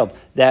of a field.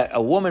 That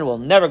a woman will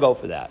never go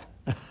for that.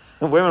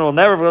 Women will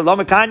never, lo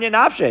mekanya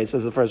nafshe,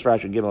 says the first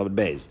Rashi in Gimel Amud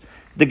Beis.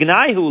 The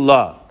gnai hu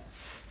la.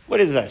 What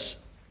is this?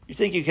 You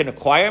think you can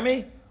acquire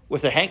me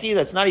with a hanky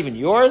that's not even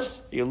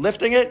yours? You're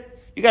lifting it?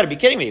 You got to be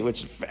kidding me.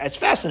 It's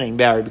fascinating,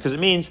 Barry, because it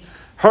means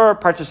her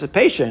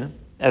participation,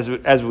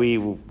 as we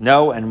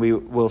know and we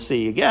will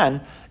see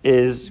again,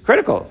 is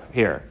critical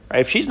here. Right?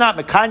 If she's not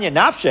mekanya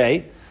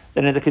nafshe,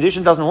 then the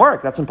kiddushin doesn't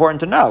work. That's important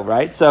to know,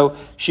 right? So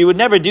she would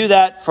never do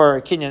that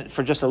for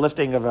just a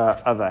lifting of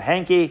a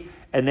hanky,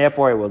 and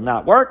therefore it will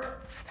not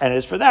work. And it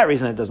is for that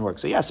reason it doesn't work.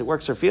 So yes, it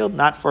works for field,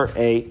 not for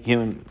a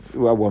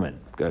woman.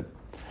 Good.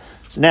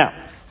 So now,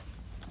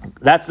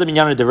 that's the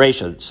minyana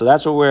dereisha. So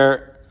that's what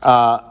we're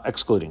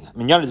excluding.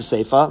 Minyana de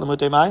seifa,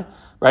 lemutei mai.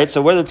 Right,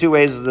 so what are the two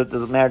ways that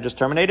the marriage is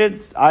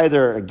terminated?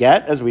 Either a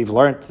get, as we've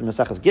learned in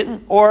Maseches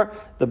Gittin, or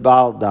the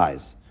Baal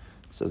dies.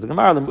 Says the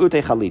Gemara,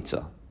 Lem'utei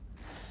chalitza.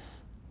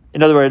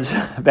 In other words,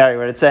 Barry,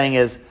 what it's saying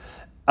is,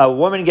 a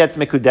woman gets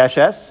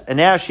mekudeshes, and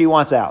now she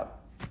wants out,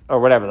 or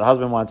whatever, the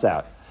husband wants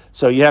out.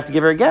 So you have to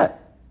give her a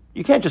get.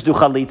 You can't just do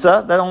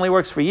chalitza, that only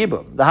works for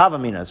yibum. The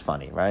havamina is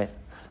funny, right?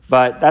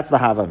 But that's the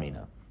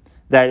havamina.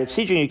 That it's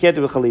teaching you can't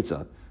do a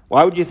chalitza.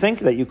 Why would you think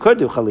that you could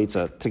do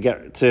chalitza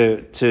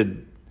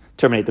to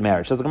terminate the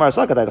marriage? Says the Gemara,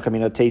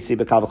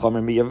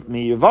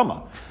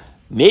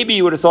 maybe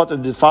you would have thought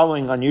of the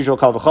following unusual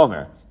kal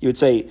v'chomer. You would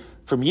say,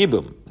 from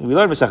Yibum. We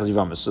learned Masechus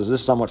Yevamos, so this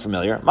is somewhat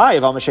familiar. Ma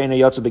Yavama she'ena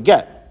yotze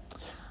beget.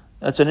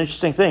 That's an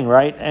interesting thing,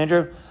 right,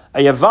 Andrew? A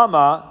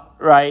Yavama,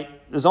 right,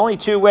 there's only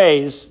two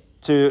ways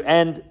to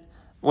end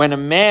when a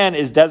man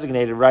is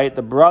designated, right,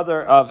 the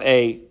brother of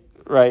a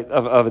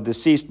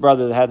deceased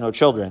brother that had no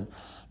children,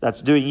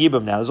 that's doing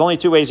Yibum now. There's only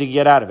two ways he can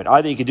get out of it.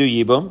 Either he could do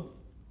Yibum,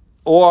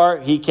 or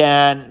he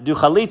can do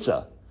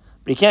chalitza.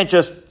 But he can't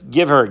just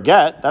give her a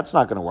get. That's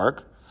not going to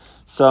work.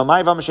 So,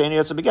 but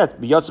chalitza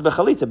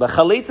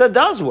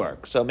does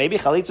work. So maybe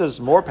chalitza is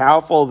more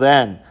powerful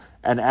than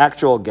an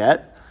actual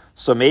get.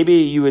 So maybe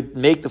you would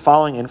make the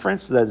following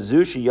inference, that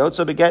zu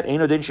sheyotza beget,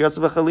 eino din sheyotza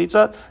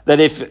b'chalitza, that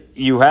if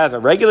you have a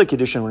regular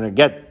kiddushin when a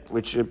get,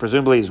 which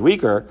presumably is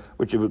weaker,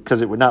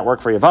 because it would not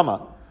work for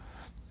Yavama,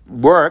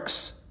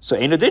 works, so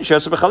eino din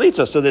sheyotza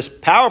b'chalitza. So this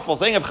powerful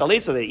thing of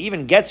chalitza that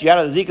even gets you out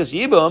of the zikas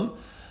yibum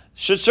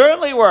should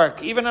certainly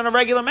work, even in a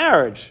regular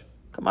marriage.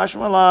 Kamash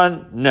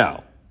Malan,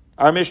 no.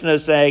 Our Mishnah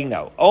is saying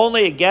no.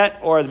 Only a get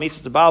or the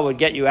mitzvah Baal would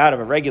get you out of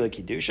a regular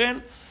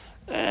kiddushin.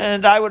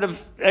 And I would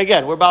have,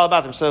 again, we're Baal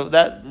about them, so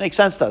that makes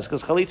sense to us,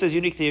 because chalitza is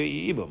unique to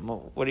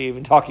Yibum. What are you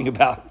even talking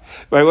about?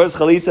 Right? What does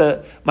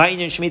chalitza,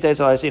 ma'inyan shmita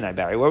is all I see,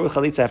 Barry. What would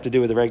chalitza have to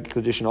do with the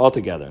regular kiddushin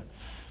altogether?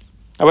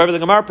 However, the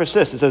Gemara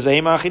persists. It says,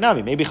 Ve'ema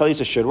achinami. Maybe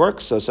chalitza should work,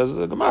 so says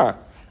the Gemara.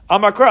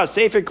 Amar Kra,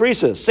 Sefer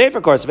Krisis,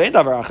 Sefer Korsa, Ve'en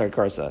Davar Acher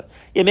Korsa.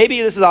 Yeah,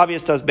 maybe this is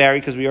obvious to us, Barry,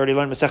 because we already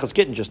learned Maseches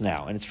Gittin just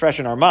now, and it's fresh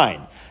in our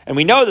mind. And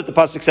we know that the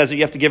pasuk says that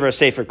you have to give her a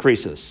Sefer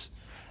Krisis.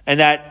 And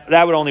that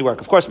would only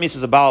work. Of course,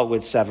 Mitzvah Baal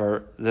would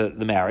sever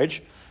the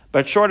marriage,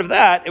 but short of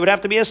that, it would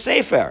have to be a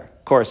Sefer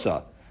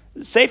Korsa.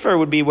 Sefer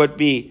would be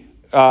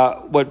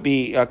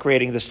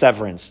creating the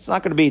severance. It's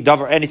not going to be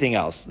Davar anything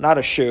else, not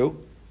a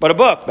shoe, but a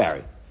book,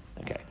 Barry.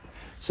 Okay,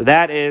 so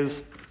that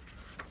is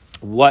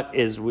what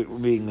is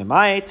being the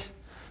might.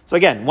 So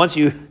again, once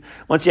you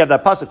have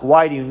that pasuk,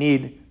 why do you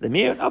need the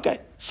miyut? Okay,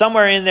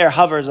 somewhere in there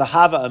hovers a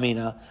hava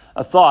amina,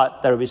 a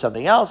thought that would be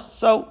something else.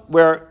 So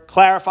we're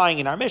clarifying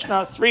in our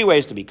Mishnah 3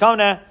 ways to be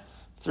koneh,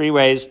 3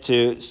 ways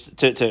to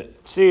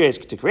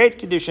create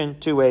kiddushin,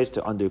 2 ways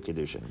to undo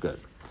kiddushin. Good.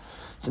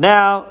 So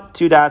now,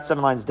 2 dots,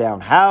 7 lines down.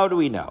 How do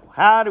we know?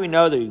 How do we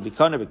know that you be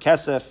kona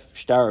b'kesef,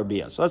 shtar, or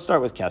bia? So let's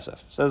start with kesef.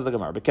 Says the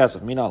Gemara, b'kesef,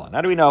 minalan.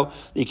 How do we know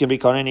that you can be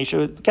kona and isha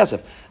with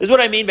kesef? This is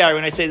what I mean, Barry,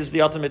 when I say this is the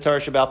ultimate Torah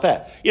Shabbal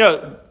Peh.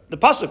 The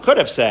pasuk could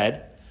have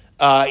said,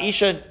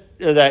 isha,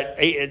 that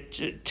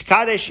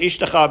tikadesh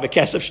ishtacha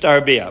b'kesef,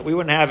 shtar, bia. We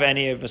wouldn't have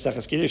any of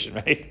Maseches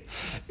Kiddushin, right?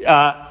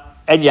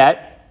 And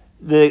yet,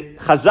 the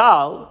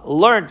Chazal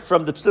learned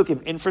from the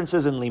psukim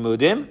inferences in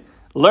limudim,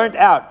 learned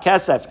out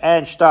kesef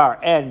and shtar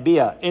and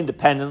bia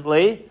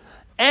independently,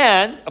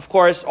 and of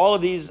course all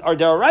of these are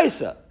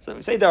d'oraisa. So when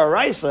we say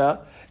d'oraisa,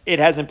 it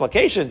has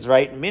implications,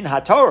 right? Min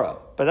haTorah,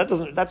 but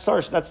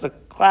that's the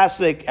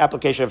classic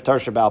application of Torah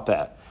Shabbal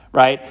Peh,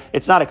 right?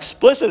 It's not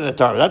explicit in the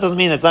Torah. That doesn't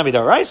mean it's not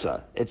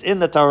d'oraisa. It's in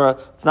the Torah.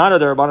 It's not a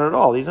d'Rabbanan at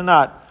all. These are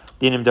not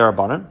dinim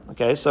d'Rabbanan.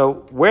 Okay,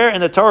 so where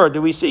in the Torah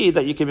do we see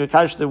that you can be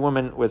kadosh the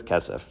woman with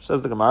kesef?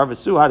 Says the Gemara,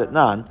 v'su hadet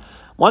nan.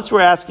 Once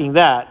we're asking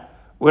that,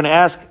 we're going to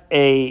ask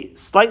a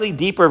slightly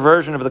deeper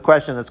version of the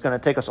question that's going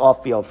to take us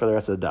off field for the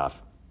rest of the daf,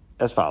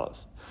 as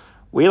follows.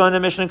 We learned the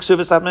Mishnah in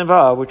Ksuvas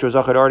Atmenvav, which was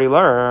had already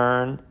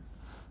learned.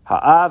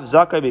 Ha'av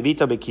zakai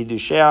bebita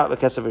bekidushea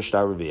bekesef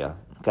v'shtar b'bia.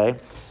 Okay,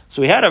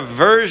 so we had a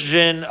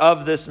version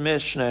of this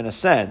Mishnah in a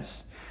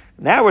sense.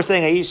 Now we're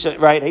saying Aisha,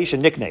 right?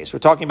 Aisha niknes. We're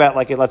talking about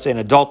let's say an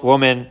adult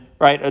woman,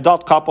 right?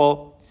 Adult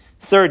couple,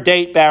 3rd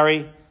date,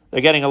 Barry.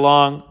 They're getting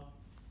along,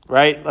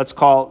 right? Let's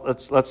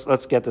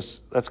get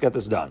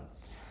this done.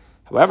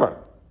 However,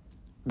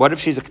 what if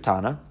she's a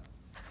katana?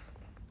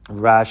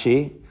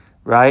 Rashi,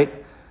 right?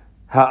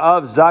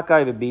 Ha'av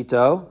zakai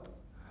bebito,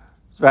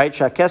 right?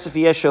 Shakesef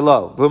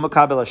yeshalo, v'u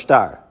makabel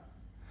ashtar.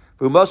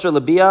 V'u mosr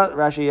labia,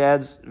 Rashi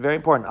adds, very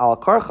important, al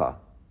korcha,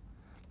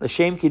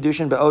 l'shem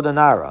kiddushin be'oda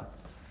nara.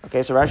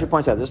 Okay, so Rashi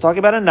points out, this is talking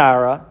about a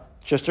nara,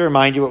 just to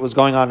remind you what was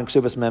going on in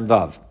Ksubas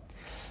Memvav.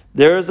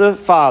 There's a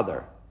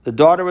father, the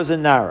daughter was a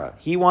nara,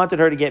 he wanted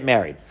her to get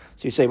married.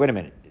 So you say, wait a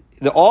minute,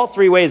 all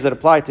 3 ways that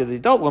apply to the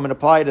adult woman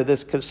apply to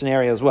this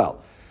scenario as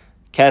well.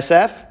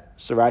 Kesef,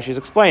 so Rashi's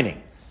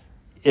explaining.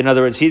 In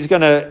other words, he's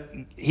gonna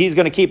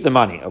keep the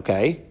money,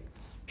 okay?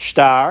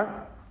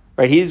 Shtar,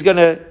 right? He's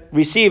gonna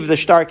receive the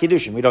shtar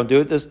kiddushin. We don't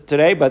do it this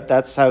today, but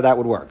that's how that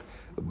would work.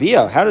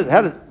 Bia, how does?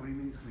 What do you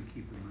mean he's gonna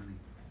keep the money?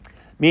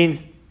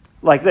 Means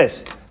like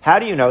this. How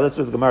do you know? That's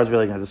what the Gemara is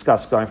really going to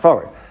discuss going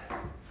forward.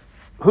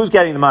 Who's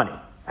getting the money?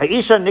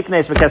 Ha'isha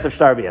niknes b'kesef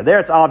shtar bia. There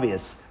it's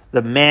obvious.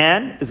 The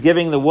man is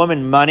giving the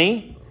woman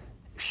money,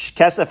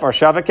 kesef or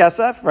shava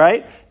kesef,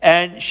 right?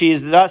 And she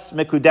is thus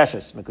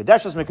mikudeshes.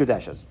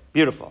 Mikudeshes.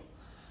 Beautiful.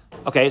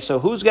 Okay, so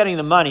who's getting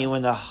the money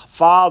when the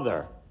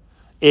father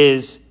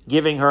is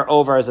giving her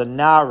over as a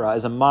nara,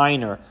 as a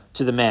minor,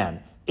 to the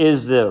man?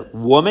 Is the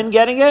woman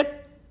getting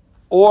it,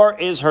 or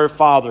is her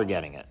father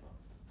getting it?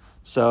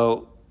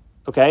 So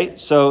the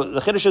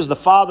chiddush is the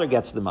father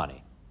gets the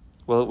money.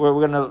 Well,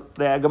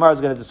 the Gemara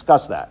is going to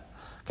discuss that.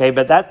 Okay,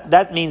 but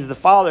that means the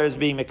father is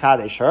being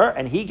mekadesh her,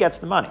 and he gets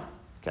the money.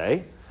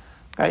 Okay,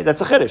 that's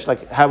a chiddush.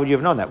 Like, how would you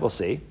have known that? We'll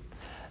see.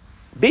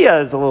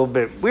 Bia is a little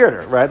bit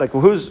weirder, right? Like,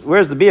 where's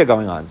the bia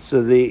going on?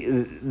 So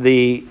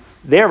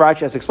there Rashi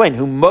has explained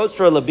who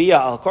mosra labia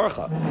al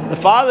korcha. The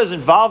father's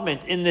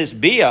involvement in this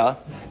bia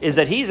is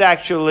that he's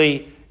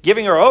actually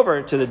giving her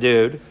over to the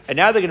dude, and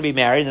now they're going to be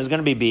married, and there's going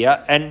to be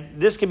bia,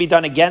 and this can be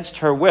done against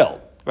her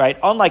will, right?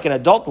 Unlike an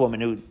adult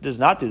woman who does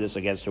not do this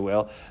against her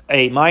will,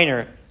 a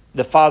minor,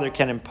 the father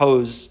can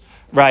impose,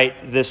 right,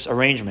 this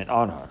arrangement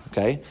on her,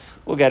 okay?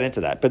 We'll get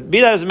into that. But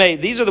be that as it may,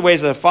 these are the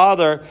ways that the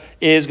father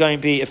is going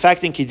to be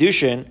affecting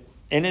kiddushin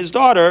in his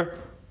daughter,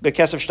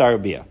 bekesef shtar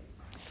bia.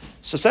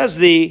 So says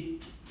the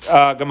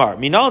Gemara,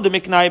 minal de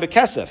miknai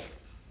bekesef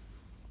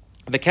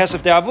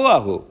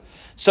de'avuahu.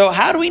 So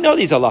how do we know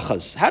these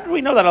halachas? How do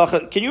we know that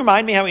halacha? Can you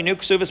remind me how we knew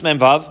Ksuvas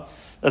Memvav,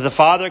 that the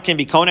father can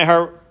be koneh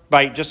her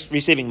by just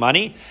receiving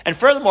money? And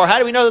furthermore, how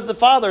do we know that the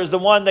father is the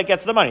one that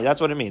gets the money?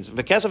 That's what it means.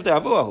 V'kesef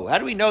de'avuahu. How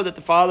do we know that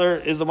the father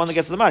is the one that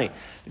gets the money?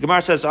 The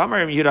Gemara says, Amar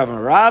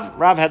Yehuda Rav.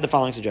 Rav had the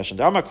following suggestion.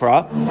 The Amar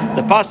Kra,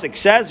 the pasuk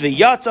says,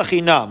 V'yatza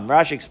chinam.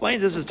 Rashi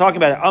explains this is talking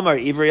about Amar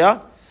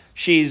Ivriya.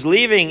 She's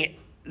leaving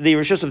the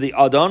rishus of the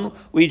Adon.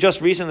 We just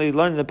recently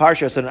learned in the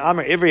parsha that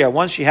Amar Ivriya,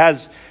 once she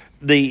has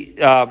the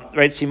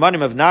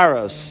simanim of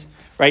naros,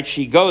 right?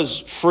 She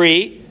goes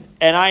free,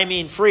 and I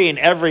mean free in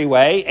every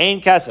way. Ein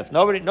kesef,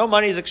 no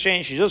money is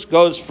exchanged. She just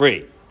goes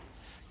free.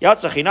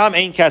 Yatsa chinam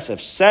ein kesef,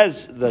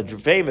 says the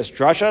famous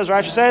drasha, as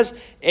Rashi says,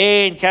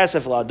 ein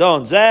kesef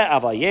ladon zeh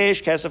aval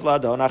yesh kesef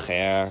ladon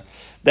acher.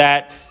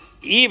 That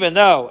even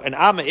though an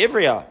ama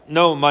ivriya,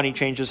 no money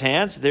changes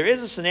hands, there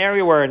is a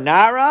scenario where a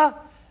nara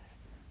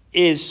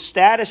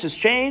status is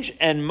changed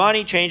and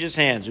money changes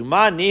hands.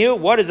 Uman nihu,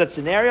 what is that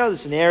scenario? The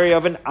scenario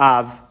of an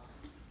av.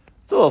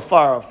 It's a little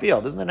far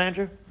afield, isn't it,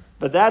 Andrew?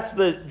 But that's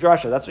the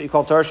drasha. That's what you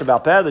call Torah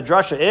Shabbal Peh. The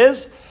drasha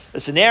is the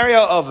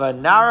scenario of a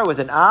nara with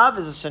an av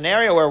is a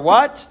scenario where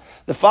what?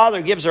 The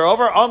father gives her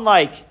over,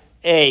 unlike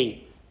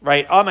a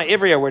ama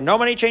ivriya where no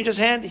money changes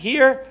hand.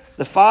 Here,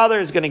 the father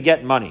is going to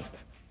get money.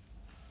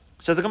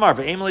 So the Gemara,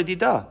 ve'emeli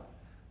dida.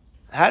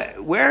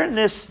 Where in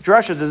this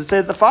drasha does it say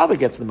that the father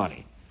gets the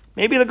money?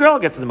 Maybe the girl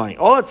gets the money.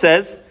 All it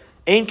says,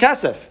 ein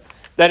kasef,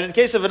 that in the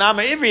case of an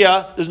ama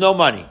ivriya, there's no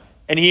money.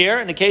 And here,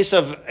 in the case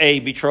of a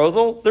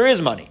betrothal, there is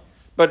money.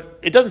 But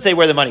it doesn't say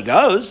where the money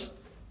goes.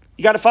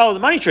 You got to follow the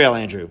money trail,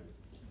 Andrew.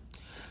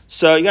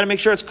 So you got to make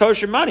sure it's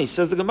kosher money.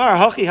 Says the Gemara,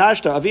 Hachi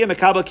hashta avia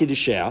mekabel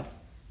kiddushea.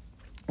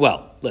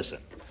 Well, listen.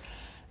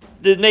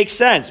 It makes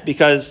sense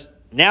because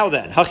now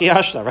then, Hachi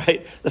hashta,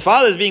 right? The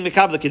father is being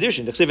mekabel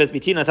kiddushin.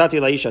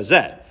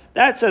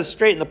 That says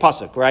straight in the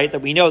pasuk, right?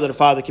 That we know that a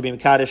father can be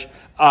mekadosh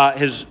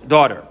his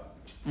daughter,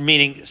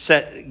 meaning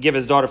give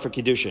his daughter for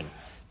kiddushin.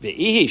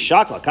 Ve'ihi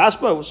shakla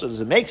kaspa. So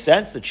does it make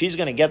sense that she's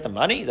going to get the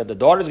money, that the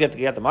daughter's going to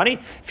get the money?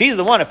 If he's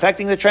the one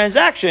affecting the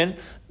transaction,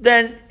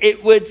 then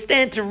it would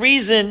stand to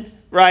reason,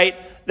 right,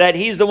 that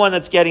he's the one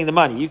that's getting the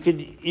money.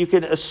 You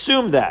could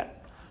assume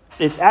that.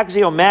 It's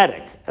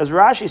axiomatic. As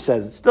Rashi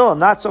says, it's still, I'm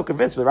not so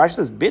convinced, but Rashi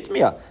says,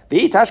 Bitmiya,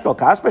 Ve'ihi tashkal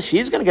kaspa,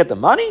 she's going to get the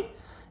money?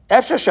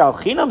 Is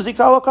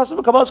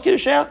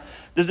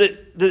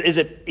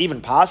it even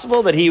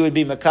possible that he would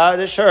be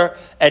mekadosh her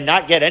and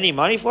not get any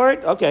money for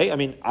it? Okay, I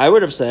mean, I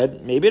would have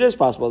said maybe it is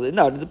possible.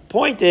 No, the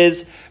point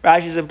is,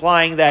 Rashi is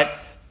implying that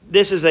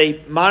this is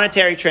a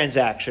monetary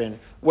transaction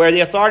where the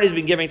authority has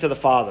been given to the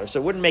father.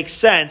 So it wouldn't make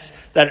sense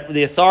that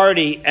the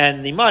authority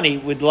and the money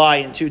would lie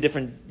in two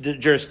different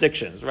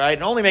jurisdictions, right?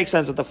 It only makes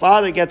sense that the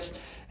father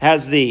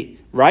has the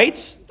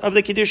rights of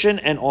the kiddushin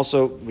and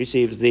also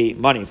receives the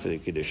money for the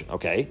kiddushin.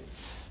 Okay.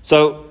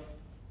 So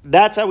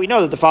that's how we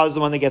know that the father is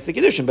the one that gets the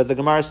kiddushin. But the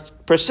Gemara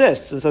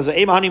persists and says,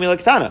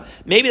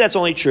 maybe that's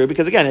only true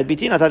because again,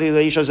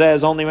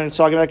 is only when it's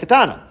talking about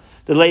katana.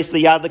 The lace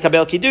the yad the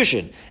kabel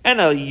kiddushin, and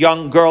a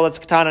young girl that's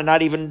katana,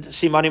 not even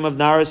simanim of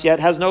naras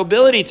yet, has no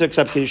ability to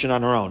accept kiddushin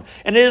on her own,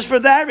 and it is for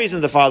that reason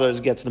the father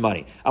gets the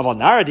money. Avon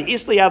nara the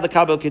isli yad the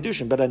kabel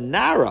kiddushin, but a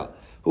nara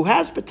who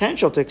has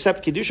potential to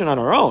accept kiddushin on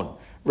her own,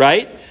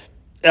 right?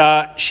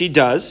 She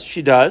does,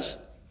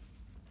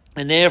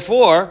 and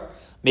therefore.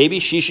 Maybe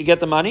she should get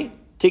the money.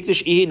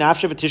 Tikdish ihi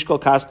nafsha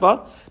v'tishkol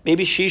kaspa.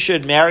 Maybe she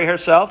should marry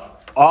herself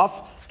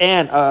off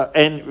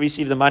and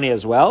receive the money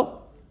as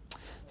well.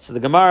 So the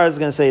Gemara is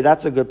going to say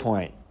that's a good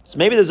point. So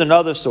maybe there's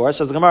another source.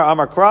 Says the Gemara,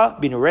 Amar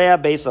Kra binurea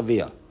beis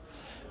avia.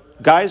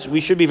 Guys, we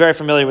should be very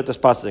familiar with this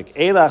pasuk.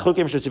 Eila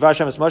achukim shetzivah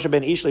Hashem es Moshe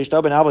ben ish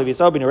leishto ben avli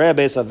v'yiso binurea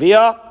beis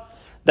avia.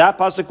 That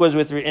pasuk was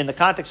in the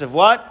context of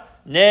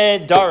what?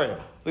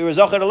 Nedarim. We were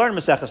zocher to learn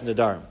Maseches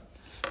Nedarim.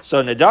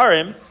 So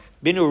Nedarim.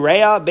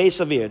 Binurea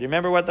Beisavir. Do you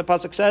remember what the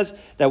pasuk says?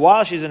 That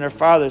while she's in her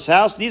father's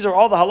house, these are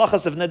all the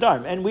halachas of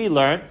Nadarim. And we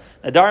learn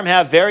Nadarim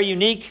have very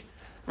unique,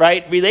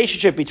 right,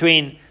 relationship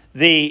between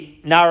the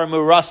Nara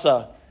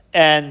Murasa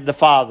and the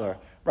father,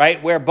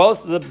 right? Where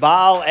both the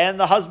Baal and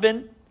the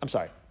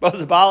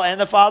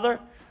father,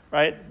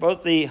 right?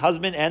 Both the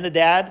husband and the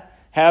dad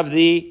have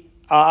the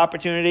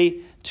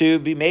opportunity to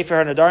be made for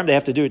her Nadarim. They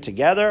have to do it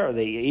together, or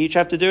they each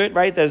have to do it,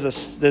 right? There's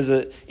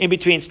a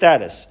in-between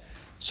status.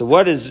 So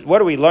what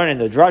do we learn in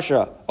the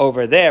drasha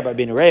over there by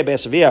Binurei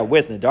Be'asavia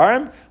with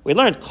Nadarim? We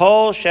learned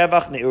Kol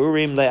Shevach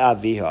Neurim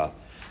Le'aviha.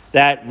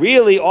 That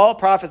really all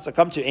profits that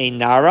come to a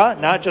Nara,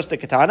 not just a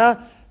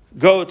Katana,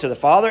 go to the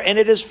father, and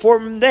it is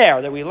from there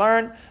that we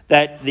learn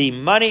that the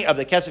money of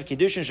the Kesef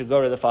Kiddushin should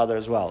go to the father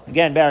as well.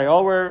 Again, Barry,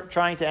 all we're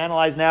trying to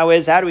analyze now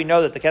is how do we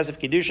know that the Kesef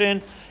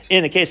Kiddushin,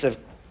 in the case of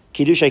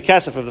Kiddushay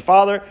Kesef of the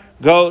father,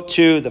 go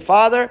to the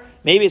father?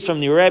 Maybe it's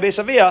from Nurei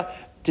Be'asavia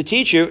to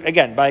teach you,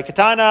 again, by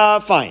Katana,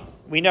 fine.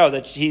 We know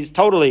that she's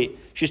totally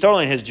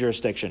in his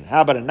jurisdiction. How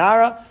about a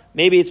Nara?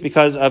 Maybe it's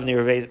because of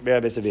Nirei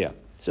Besavia.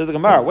 So the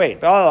Gemara, wait.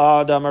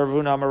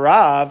 Ravuna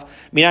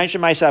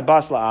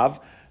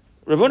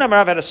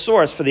Marav had a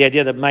source for the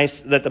idea that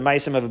the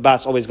Maisim of a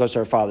Bas always goes to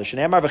her father. That's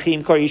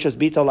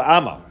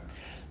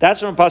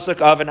from a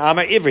pasuk of an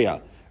Ama Ivriya,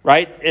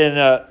 right? In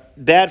a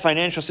bad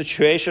financial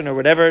situation or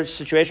whatever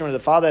situation where the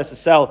father has to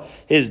sell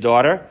his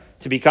daughter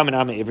to become an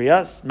Ama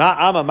Ivriya.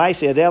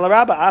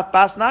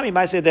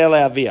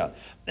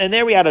 And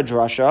there we had a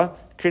drasha,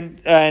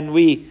 and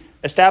we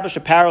established a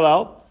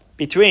parallel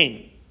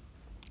between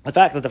the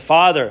fact that the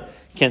father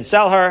can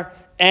sell her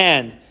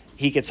and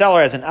he can sell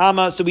her as an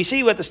amma. So we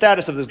see what the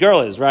status of this girl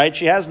is, right?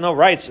 She has no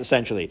rights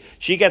essentially.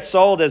 She gets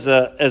sold as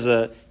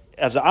a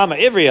amma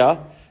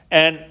ivriya,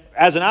 and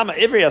as an amma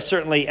ivriya,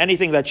 certainly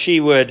anything that she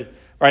would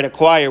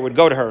acquire would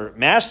go to her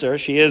master.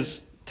 She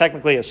is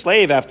technically a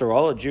slave after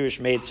all, a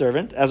Jewish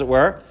maidservant, as it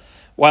were.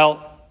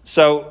 Well,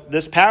 so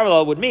this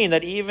parallel would mean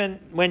that even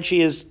when she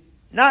is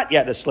not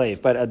yet a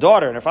slave, but a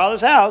daughter in her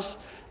father's house,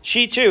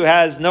 she too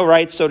has no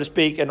rights, so to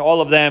speak, and all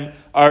of them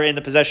are in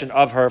the possession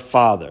of her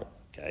father.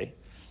 Okay,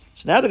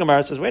 so now the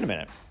Gemara says, wait a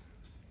minute.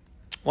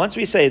 Once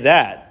we say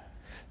that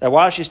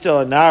while she's still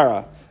a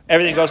Nara,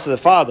 everything goes to the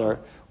father,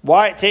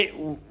 why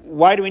do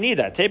we need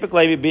that?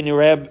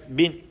 Binurea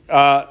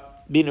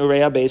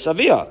beis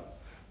avia,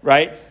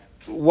 right?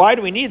 Why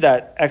do we need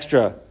that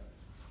extra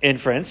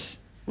inference,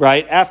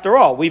 right? After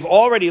all, we've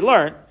already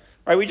learned,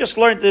 right? We just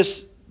learned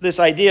this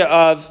idea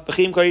of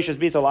B'chim Korishas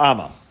Bitol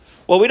Ama.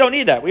 Well, we don't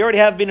need that. We already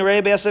have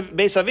Binurei Beis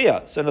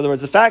Aviyah. So in other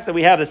words, the fact that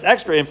we have this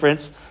extra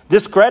inference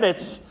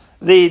discredits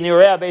the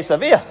Nirei Beis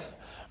Aviyah,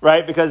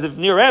 right? Because if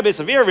Nirei Beis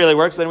Aviyah really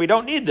works, then we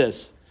don't need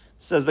this.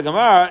 Says the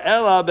Gemara,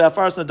 Ela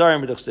be'afaras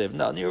nadarim b'dichsiv.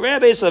 No, Nirei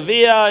Beis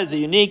Aviyah is a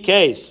unique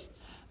case.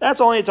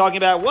 That's only talking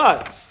about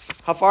what?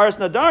 Hafaras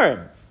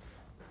nadarim.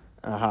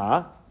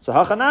 So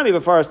hachanami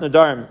be'afaras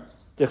nadarim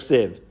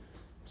dichsiv.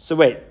 So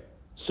wait.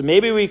 So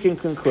maybe we can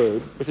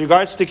conclude, with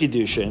regards to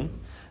kiddushin,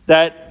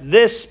 that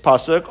this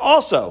pasuk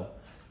also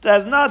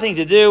has nothing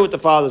to do with the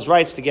father's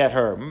rights to get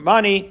her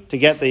money, to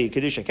get the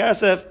kiddushin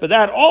kasef, but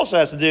that also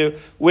has to do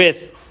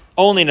with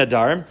only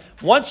nadarim.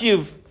 Once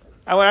you've,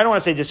 I don't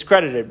want to say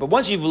discredited, but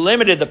once you've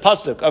limited the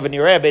pasuk of a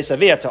nirei beis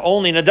aviyah to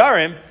only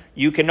nadarim,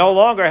 you can no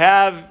longer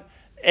have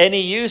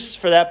any use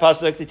for that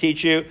pasuk to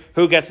teach you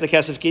who gets the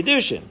kasef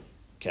kiddushin.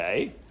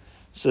 Okay,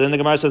 so then the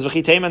Gemara says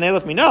v'chitema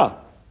neilaf mina.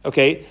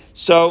 Okay,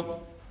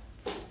 so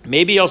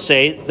maybe you'll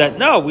say that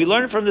no, we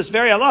learn from this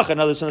very halacha. In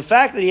other words, from the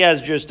fact that he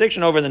has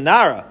jurisdiction over the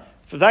nara,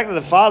 from the fact that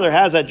the father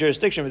has that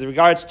jurisdiction with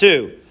regards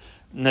to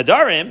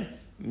nadarim,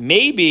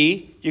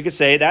 maybe you could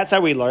say that's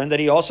how we learn that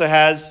he also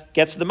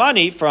gets the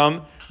money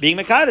from being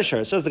mekadosh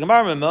her. It says the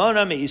Gemara,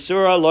 Mamona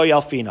me'isura lo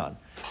yalfinan.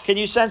 Can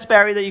you sense,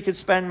 Barry, that you could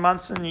spend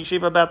months in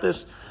yeshiva about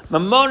this?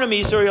 Mamona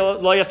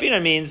me'isura lo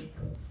yalfinan means,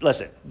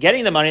 listen,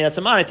 getting the money, that's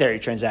a monetary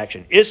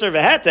transaction. Isur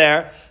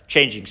v'heter,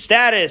 changing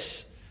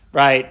status,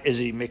 right? Is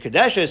he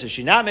mikudeshes? Is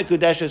she not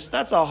mikudeshes?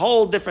 That's a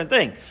whole different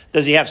thing.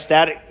 Does he have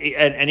static,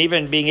 and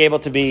even being able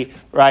to be,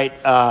 right,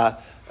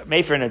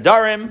 mefer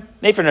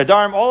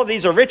nadarim, all of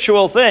these are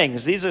ritual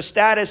things. These are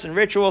status and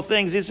ritual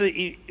things. These are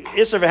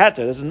isur v'heter.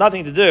 This has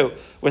nothing to do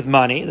with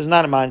money. This is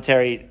not a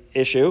monetary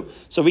issue.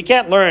 So we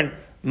can't learn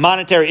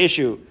monetary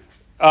issue,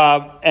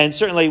 and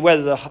certainly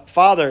whether the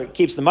father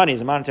keeps the money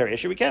is a monetary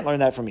issue. We can't learn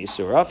that from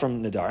Yisura,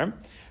 from nadarim.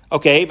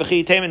 Okay,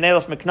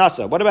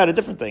 what about a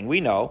different thing? We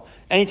know,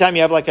 anytime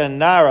you have like a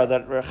nara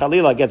that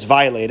Chalila gets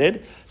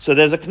violated, so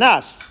there's a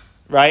knas,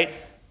 right?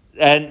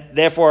 And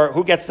therefore,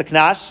 who gets the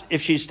knas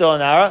if she's still a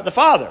nara? The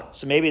father.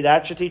 So maybe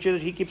that should teach you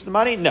that he keeps the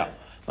money? No.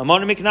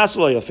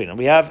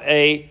 We have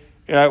a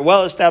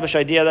well-established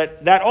idea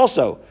that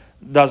also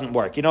doesn't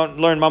work. You don't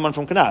learn mammon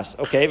from knas.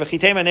 Okay,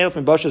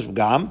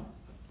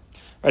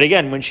 right,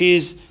 again, when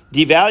she's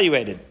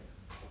devaluated,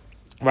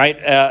 right,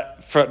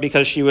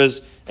 because she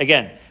was,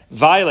 again,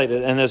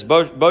 violated, and there's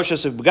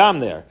boshas of b'gam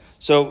there.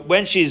 So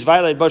when she's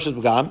violated boshas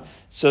b'gam,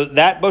 so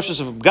that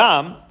boshas of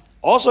b'gam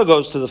also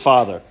goes to the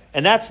father,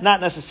 and that's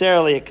not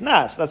necessarily a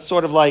knas. That's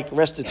sort of like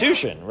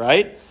restitution,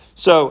 right?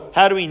 So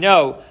how do we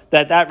know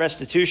that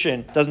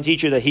restitution doesn't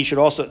teach you that he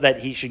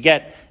should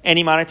get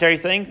any monetary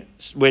thing,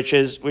 which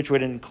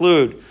would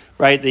include,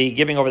 right, the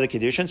giving over the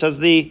kiddushin? Says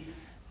the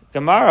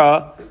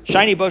Gemara,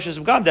 shiny boshas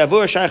b'gam,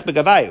 davur shaykh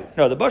begavayu.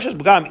 No, the boshas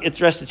b'gam, it's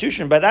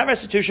restitution, but that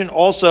restitution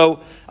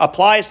also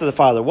applies to the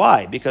father.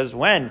 Why? Because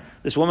when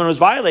this woman was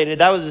violated,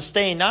 that was a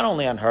stain not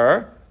only on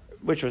her,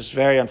 which was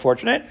very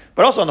unfortunate,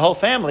 but also on the whole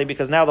family,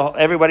 because now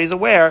everybody's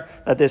aware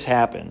that this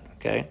happened.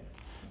 Okay?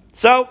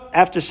 So,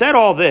 after said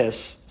all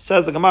this,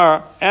 says the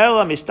Gemara,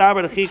 Ela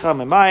mistaber l'chicha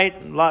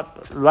memait,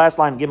 last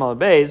line, Gimel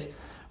Beis,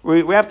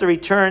 we have to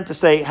return to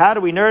say, how do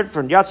we learn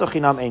from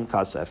Yatzochinam Ein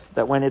Kasef?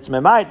 That when it's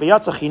Memait,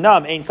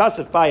 Yatzochinam Ein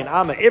Kasef by an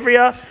Ama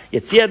Ivria,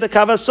 Yetzia de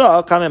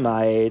Kavaso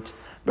Kamemait.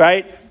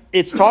 Right?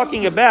 It's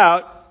talking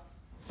about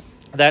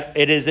that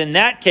it is in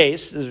that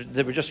case,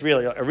 there was just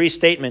really a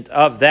restatement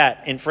of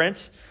that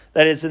inference,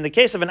 that it's in the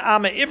case of an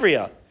Ama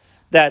Ivria,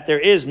 that there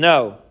is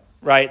no,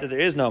 right, that there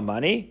is no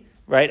money,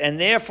 right, and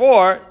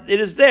therefore it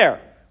is there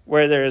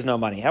where there is no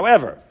money.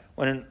 However,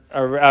 when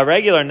a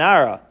regular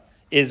Nara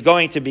is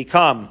going to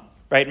become,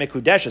 right,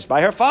 mekudeshes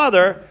by her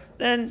father,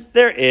 then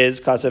there is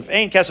kasef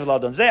ein kesef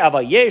l'adon zeh,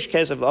 aval yesh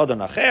kesef l'adon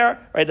acher.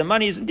 Right, the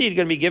money is indeed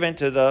going to be given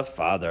to the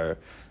father.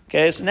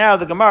 Okay, so now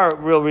the Gemara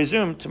will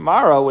resume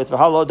tomorrow with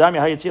v'halo dami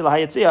hayitzia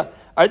lahayitzia.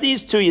 Are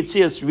these two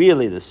yitzias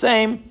really the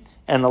same?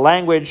 And the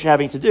language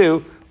having to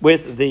do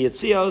with the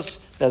yitzios.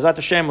 Bezrat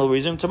Hashem will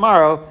resume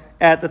tomorrow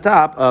at the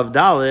top of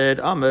Daled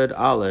Amud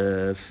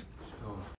Aleph.